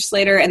in the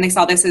legislature, and they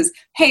saw this as,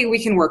 hey,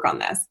 we can work on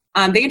this.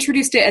 They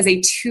introduced it as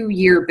a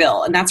 2-year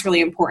bill, and that's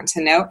really important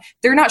to note.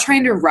 They're not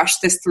trying to rush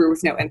this through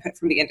with no input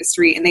from the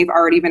industry, and they've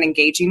already been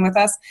engaging with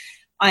us,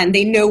 and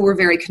they know we're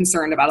very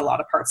concerned about a lot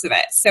of parts of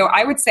it. So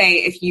I would say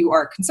if you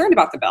are concerned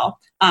about the bill,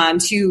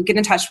 to get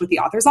in touch with the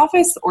author's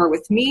office or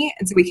with me,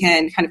 and so we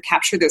can kind of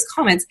capture those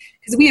comments,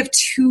 because we have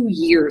 2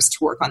 years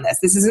to work on this.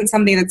 This isn't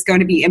something that's going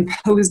to be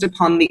imposed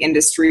upon the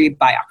industry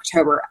by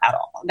October at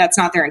all. That's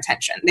not their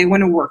intention. They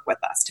want to work with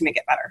us to make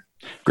it better.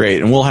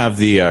 Great. And we'll have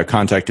the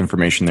contact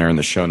information there in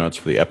the show notes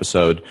for the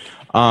episode.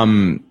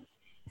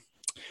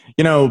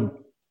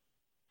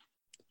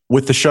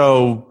 With the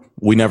show,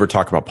 we never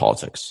talk about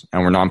politics,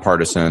 and we're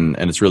nonpartisan,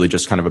 and it's really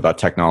just kind of about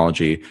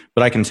technology.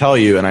 But I can tell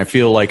you, and I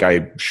feel like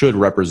I should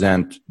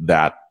represent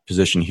that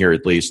position here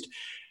at least,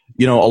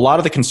 a lot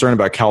of the concern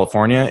about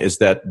California is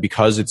that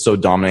because it's so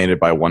dominated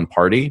by one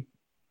party,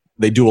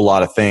 they do a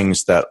lot of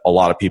things that a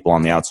lot of people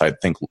on the outside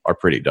think are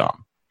pretty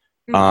dumb.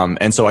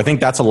 And so I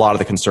think that's a lot of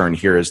the concern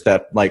here is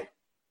that, like,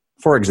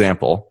 for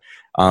example,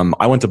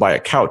 I went to buy a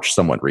couch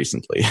somewhat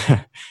recently,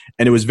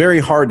 and it was very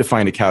hard to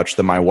find a couch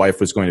that my wife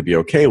was going to be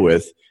okay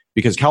with,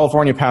 because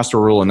California passed a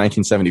rule in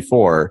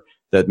 1974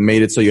 that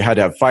made it so you had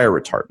to have fire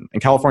retardant. And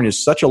California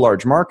is such a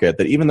large market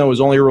that even though it was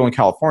only a rule in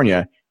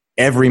California,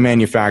 every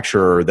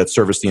manufacturer that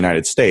serviced the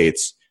United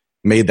States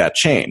made that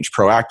change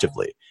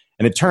proactively.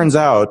 And it turns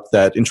out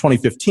that in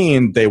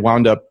 2015, they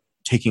wound up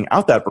taking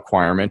out that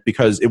requirement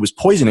because it was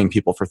poisoning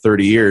people for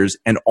 30 years.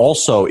 And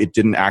also it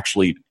didn't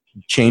actually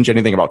change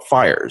anything about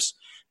fires,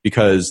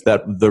 because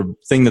the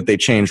thing that they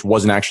changed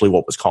wasn't actually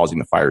what was causing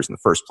the fires in the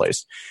first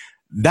place.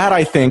 That,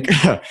 I think,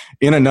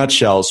 in a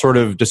nutshell, sort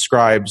of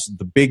describes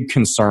the big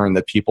concern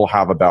that people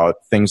have about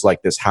things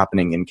like this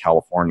happening in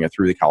California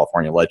through the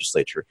California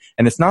legislature.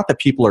 And it's not that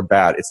people are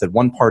bad, it's that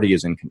one party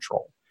is in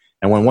control.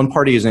 And when one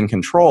party is in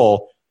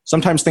control,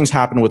 sometimes things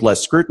happen with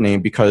less scrutiny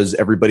because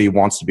everybody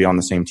wants to be on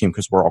the same team,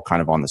 because we're all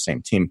kind of on the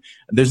same team.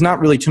 There's not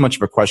really too much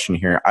of a question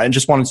here. I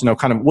just wanted to know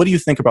kind of, what do you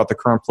think about the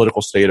current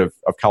political state of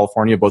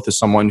California, both as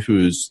someone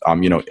who's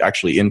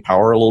actually in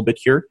power a little bit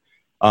here,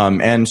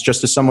 and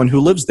just as someone who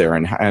lives there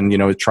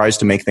and tries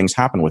to make things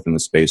happen within the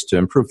space to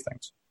improve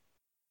things.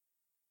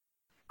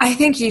 I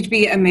think you'd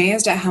be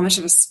amazed at how much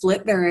of a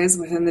split there is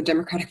within the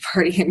Democratic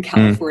Party in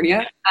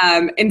California.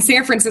 In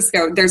San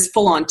Francisco, there's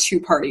full-on two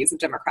parties of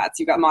Democrats.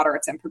 You've got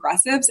moderates and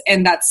progressives,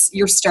 and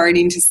you're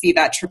starting to see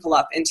that trickle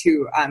up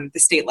into the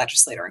state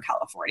legislature in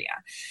California.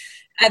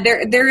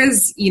 There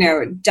is,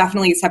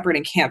 definitely separate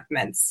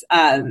encampments,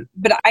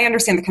 but I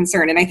understand the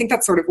concern, and I think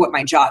that's sort of what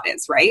my job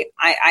is, right?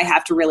 I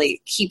have to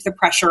really keep the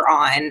pressure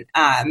on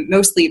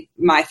mostly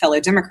my fellow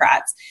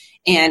Democrats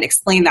and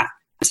explain that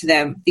to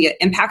them, the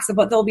impacts of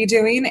what they'll be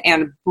doing,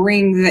 and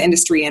bring the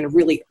industry in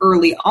really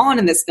early on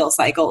in this bill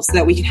cycle so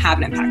that we can have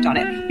an impact on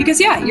it. Because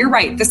yeah, you're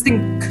right, this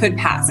thing could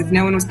pass. If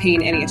no one was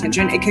paying any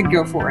attention, it could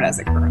go forward as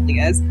it currently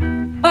is.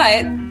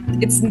 But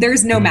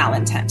there's no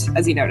malintent,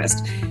 as you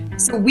noticed.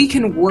 So we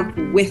can work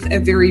with a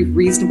very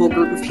reasonable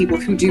group of people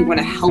who do want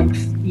to help,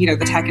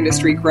 the tech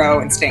industry grow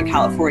and stay in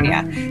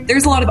California.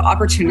 There's a lot of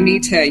opportunity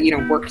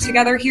to, work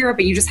together here,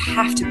 but you just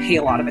have to pay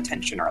a lot of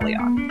attention early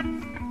on.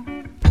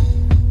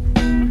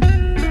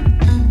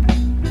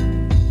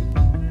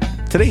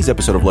 Today's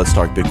episode of Let's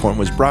Talk Bitcoin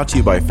was brought to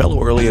you by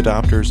fellow early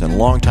adopters and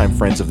longtime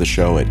friends of the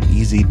show at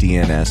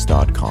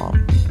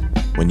EasyDNS.com.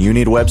 When you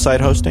need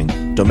website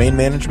hosting, domain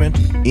management,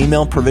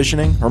 email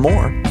provisioning, or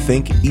more,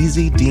 think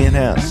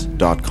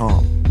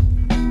EasyDNS.com.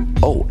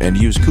 Oh, and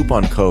use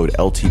coupon code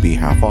LTB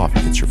half off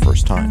if it's your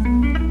first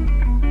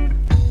time.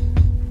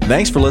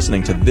 Thanks for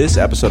listening to this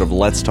episode of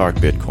Let's Talk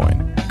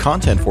Bitcoin.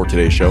 Content for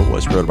today's show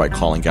was written by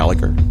Colin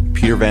Gallagher,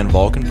 Peter Van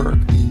Valkenburg,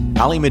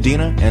 Ali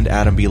Medina, and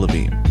Adam B.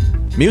 Levine.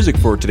 Music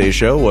for today's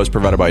show was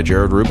provided by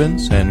Jared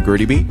Rubens and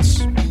Gritty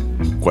Beats.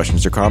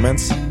 Questions or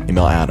comments?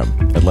 Email Adam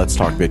at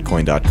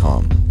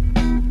letstalkbitcoin.com.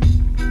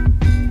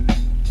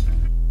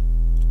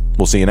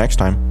 We'll see you next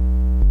time.